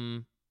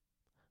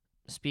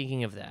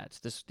speaking of that,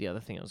 this is the other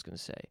thing I was going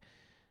to say.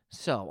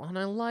 So, on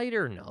a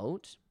lighter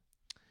note,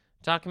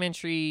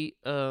 documentary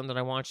that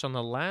I watched on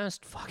the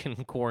last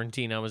fucking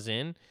quarantine I was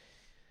in,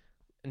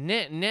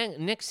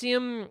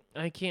 NXIVM,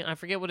 I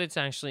forget what it's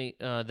actually,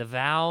 The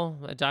Vow,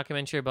 a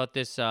documentary about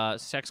this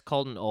sex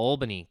cult in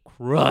Albany.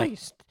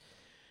 Christ.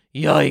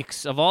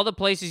 Yikes. Of all the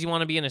places you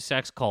want to be in a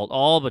sex cult,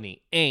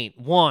 Albany ain't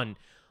one.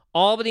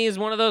 Albany is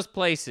one of those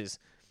places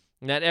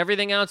that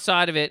everything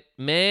outside of it,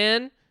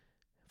 man,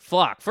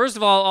 fuck. First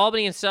of all,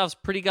 Albany itself's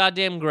pretty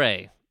goddamn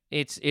gray.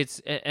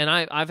 And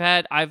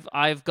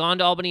I've gone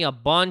to Albany a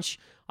bunch.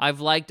 I've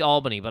liked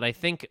Albany, but I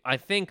think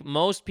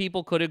most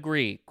people could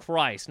agree.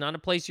 Christ, not a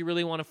place you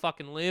really want to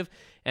fucking live.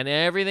 And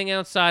everything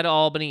outside of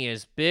Albany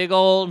is big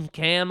old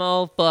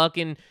camo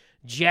fucking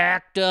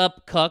jacked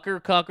up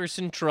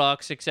Cuckerson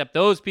trucks, except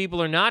those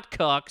people are not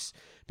cucks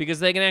because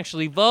they can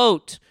actually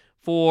vote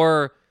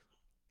for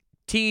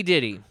T.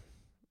 Diddy.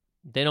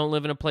 They don't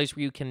live in a place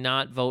where you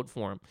cannot vote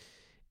for him.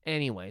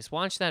 Anyways,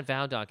 watch that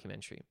Vow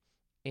documentary.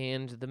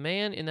 And the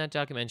man in that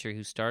documentary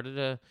who started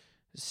a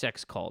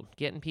sex cult,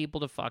 getting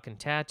people to fucking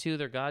tattoo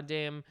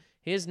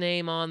his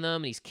name on them,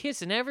 and he's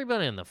kissing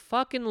everybody on the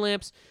fucking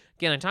lips.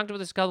 Again, I talked about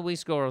this a couple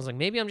weeks ago where I was like,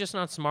 maybe I'm just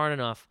not smart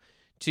enough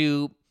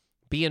to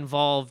be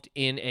involved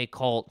in a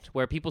cult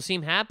where people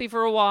seem happy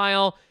for a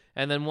while,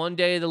 and then one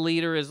day the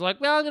leader is like,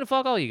 well, I'm going to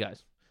fuck all you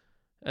guys.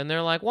 And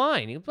they're like, why?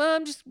 And I'm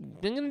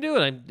going to do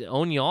it. I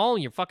own you all.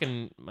 You're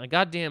fucking,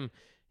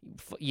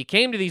 you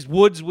came to these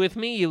woods with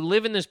me. You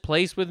live in this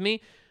place with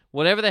me.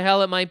 Whatever the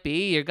hell it might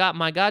be.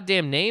 My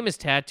goddamn name is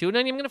tattooed,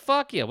 and I'm going to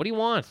fuck you. What do you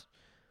want?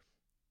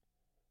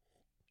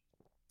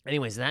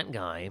 Anyways, that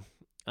guy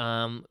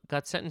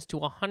got sentenced to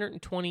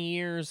 120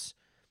 years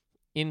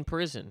in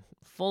prison.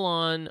 Full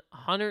on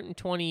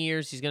 120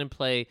 years. He's going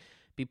to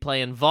be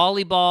playing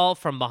volleyball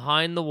from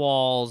behind the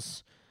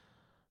walls.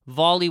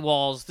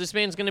 Volleywalls. This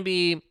man's going to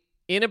be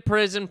in a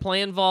prison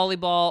playing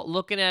volleyball,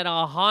 looking at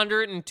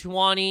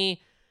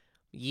 120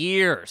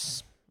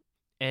 years.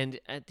 And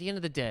at the end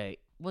of the day,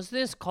 was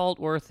this cult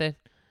worth it?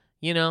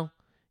 You know,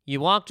 you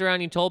walked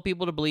around, you told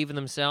people to believe in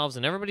themselves,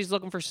 and everybody's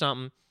looking for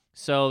something.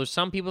 So there's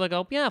some people that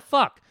go, yeah,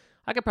 fuck,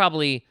 I could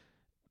probably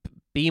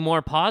be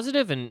more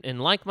positive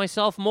and like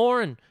myself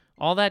more and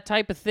all that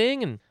type of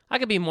thing. And I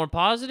could be more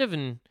positive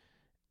and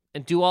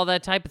do all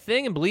that type of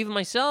thing and believe in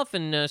myself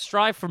and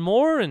strive for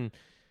more. And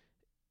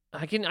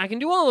I can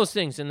do all those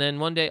things. And then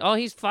one day, oh,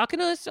 he's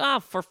fucking us? Ah,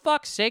 for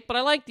fuck's sake. But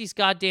I like these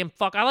goddamn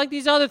I like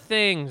these other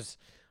things.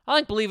 I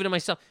like believing in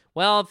myself.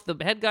 Well, if the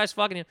head guy's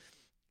fucking him,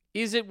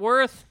 is it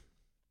worth?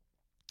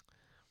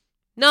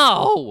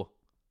 No.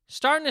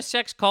 Starting a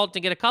sex cult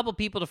to get a couple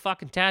people to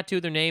fucking tattoo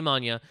their name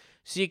on you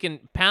so you can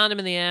pound them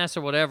in the ass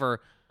or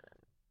whatever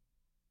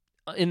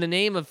in the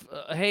name of,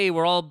 hey,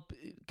 we're all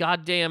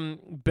goddamn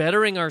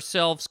bettering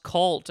ourselves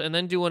cult and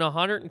then doing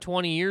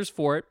 120 years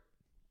for it.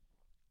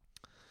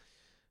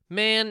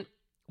 Man,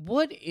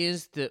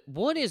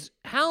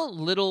 how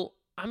little,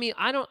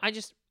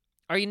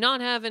 are you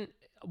not having,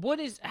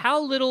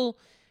 how little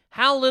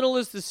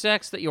is the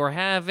sex that you're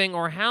having,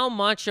 or how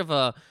much of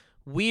a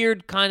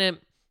weird kind of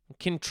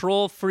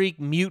control freak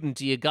mutant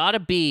do you gotta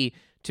be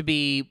to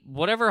be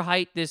whatever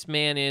height this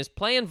man is,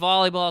 playing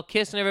volleyball,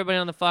 kissing everybody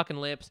on the fucking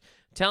lips,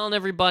 telling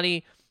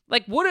everybody,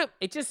 like,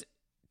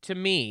 to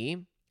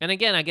me, and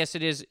again, I guess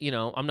it is,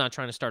 I'm not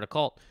trying to start a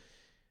cult.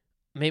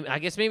 Maybe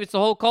it's the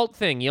whole cult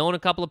thing. You own a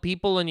couple of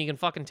people and you can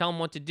fucking tell them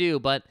what to do,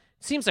 but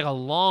it seems like a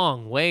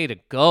long way to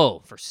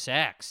go for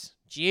sex.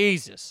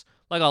 Jesus.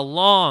 Like a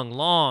long,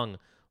 long,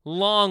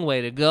 long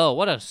way to go.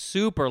 What a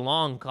super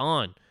long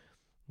con.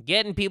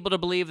 Getting people to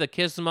believe that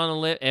kissing them on the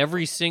lip,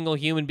 every single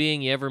human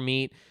being you ever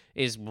meet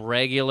is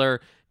regular.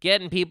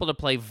 Getting people to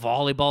play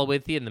volleyball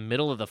with you in the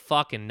middle of the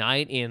fucking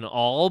night in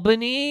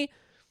Albany.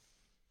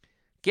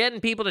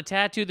 Getting people to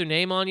tattoo their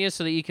name on you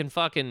so that you can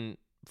fucking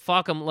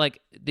fuck them.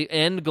 Like, the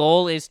end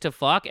goal is to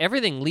fuck.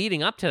 Everything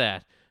leading up to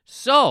that.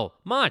 So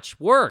much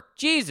work.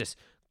 Jesus.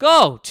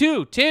 Go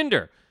to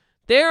Tinder.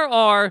 There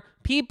are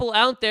people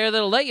out there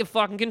that'll let you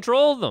fucking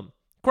control them.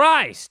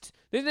 Christ.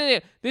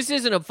 This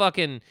isn't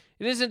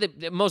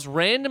the most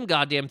random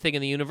goddamn thing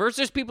in the universe.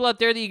 There's people out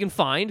there that you can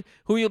find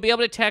who you'll be able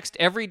to text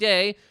every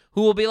day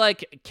who will be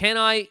like, can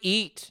I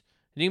eat?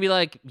 And you can be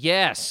like,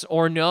 yes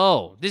or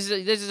no. This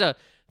is a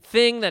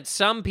thing that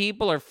some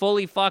people are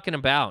fully fucking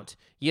about.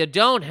 You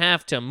don't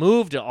have to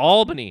move to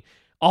Albany,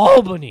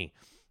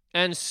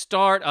 and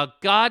start a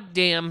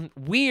goddamn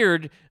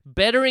weird,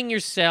 bettering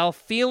yourself,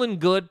 feeling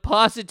good,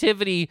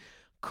 positivity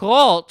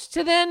cult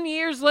to then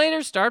years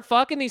later start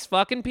fucking these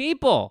fucking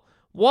people.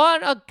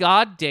 What a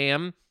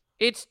goddamn...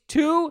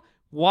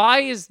 Why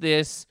is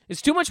this?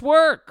 It's too much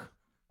work.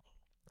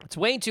 It's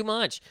way too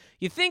much.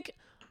 You think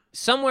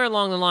somewhere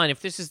along the line,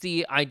 if this is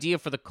the idea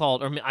for the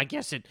cult, or I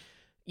guess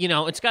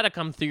it's got to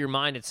come through your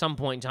mind at some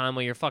point in time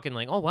where you're fucking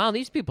like, oh, wow,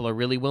 these people are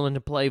really willing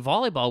to play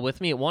volleyball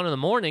with me at 1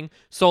 a.m.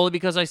 solely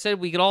because I said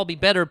we could all be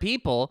better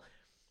people.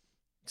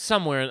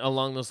 Somewhere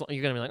along those lines,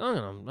 you're going to be like, oh,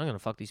 I'm going to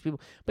fuck these people.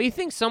 But you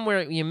think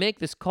somewhere you make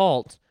this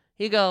cult,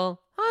 you go,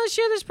 oh,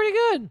 shit, that's pretty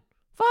good.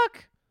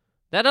 Fuck.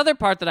 That other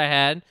part that I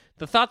had,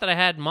 the thought that I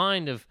had in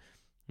mind of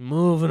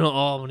moving to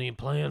Albany,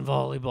 playing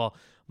volleyball,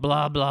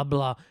 blah, blah,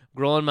 blah,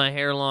 growing my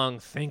hair long,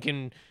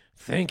 thinking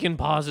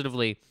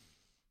positively,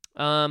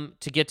 to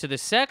get to the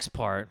sex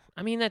part.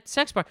 I mean, that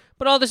sex part,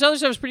 but all this other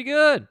stuff is pretty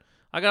good.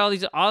 I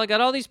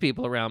got all these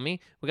people around me.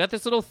 We got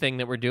this little thing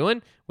that we're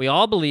doing. We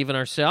all believe in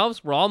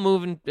ourselves. We're all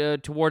moving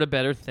toward a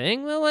better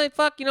thing. Well,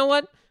 fuck, you know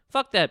what?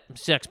 Fuck that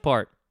sex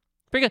part.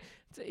 Pretty good.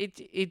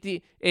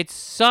 It's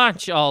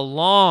such a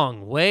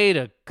long way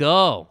to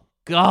go.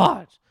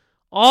 God.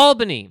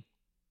 Albany.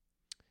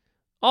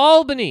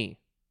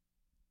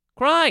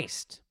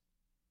 Christ.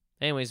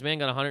 Anyways, man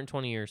got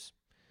 120 years.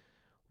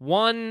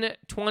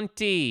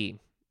 120.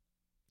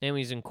 And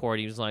he's in court.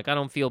 He was like, I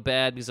don't feel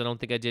bad because I don't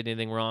think I did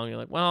anything wrong. You're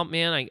like, well,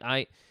 man,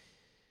 your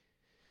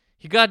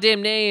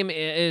goddamn name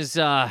is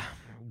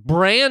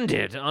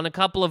branded on a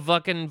couple of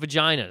fucking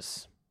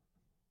vaginas.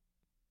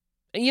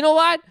 And you know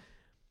what?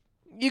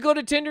 You go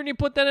to Tinder and you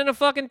put that in a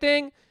fucking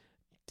thing,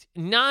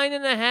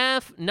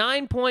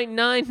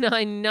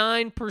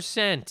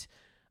 9.999%.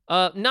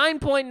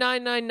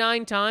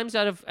 9.999 times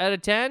out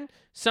of 10,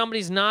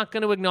 somebody's not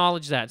going to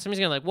acknowledge that. Somebody's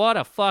going to be like, what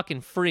a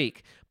fucking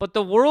freak. But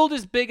the world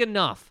is big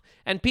enough,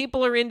 and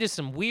people are into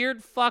some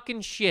weird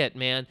fucking shit,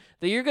 man,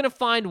 that you're going to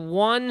find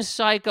one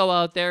psycho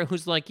out there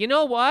who's like, you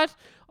know what?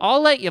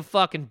 I'll let you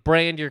fucking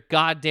brand your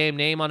goddamn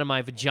name onto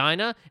my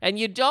vagina, and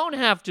you don't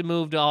have to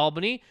move to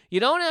Albany. You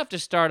don't have to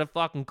start a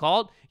fucking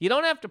cult. You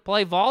don't have to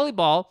play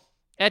volleyball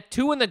at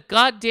 2 in the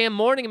goddamn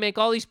morning and make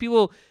all these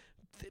people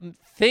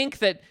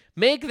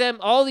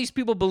all these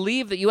people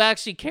believe that you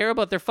actually care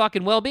about their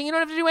fucking well-being. You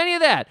don't have to do any of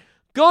that.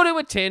 Go to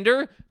a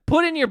Tinder,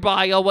 Put in your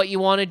bio what you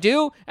want to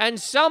do, and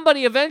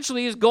somebody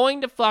eventually is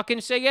going to fucking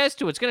say yes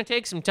to it. It's going to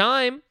take some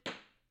time.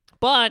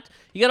 But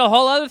you got a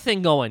whole other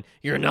thing going.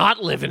 You're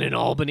not living in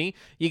Albany.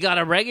 You got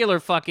a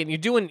regular fucking. You're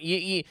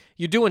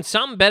doing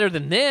something better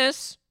than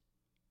this.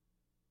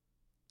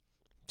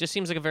 Just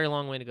seems like a very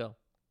long way to go.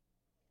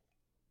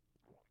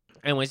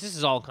 Anyways, this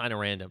is all kind of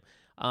random.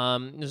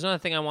 There's another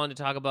thing I wanted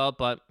to talk about,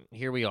 but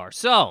here we are.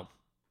 So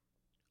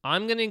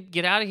I'm gonna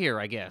get out of here,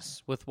 I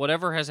guess, with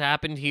whatever has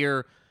happened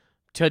here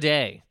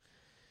today.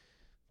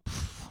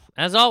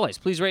 As always,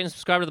 please rate and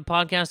subscribe to the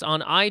podcast on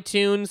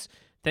iTunes.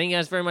 Thank you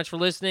guys very much for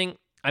listening.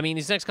 I mean,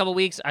 these next couple of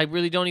weeks, I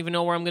really don't even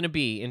know where I'm going to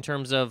be in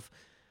terms of.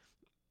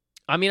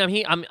 I mean,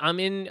 I'm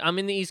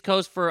in the East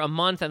Coast for a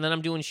month, and then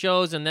I'm doing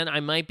shows, and then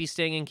I might be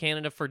staying in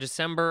Canada for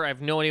December. I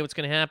have no idea what's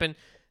going to happen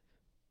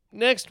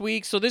next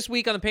week. So this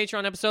week on the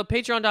Patreon episode,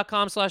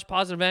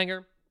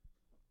 patreon.com/positiveanger.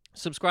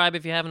 Subscribe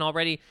if you haven't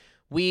already.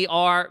 We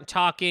are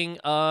talking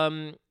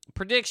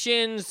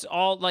predictions,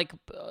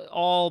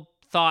 all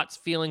thoughts,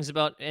 feelings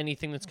about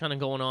anything that's kind of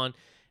going on.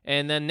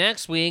 And then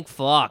next week,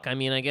 I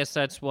mean, I guess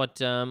that's what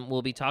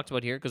will be talked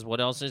about here, because what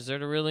else is there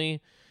to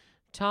really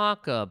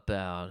talk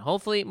about?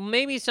 Hopefully,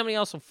 maybe somebody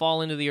else will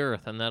fall into the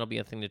earth, and that'll be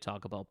a thing to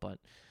talk about. But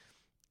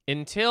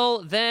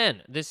until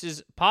then, this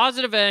is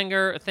Positive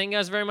Anger. Thank you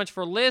guys very much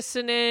for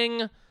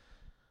listening.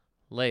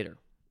 Later.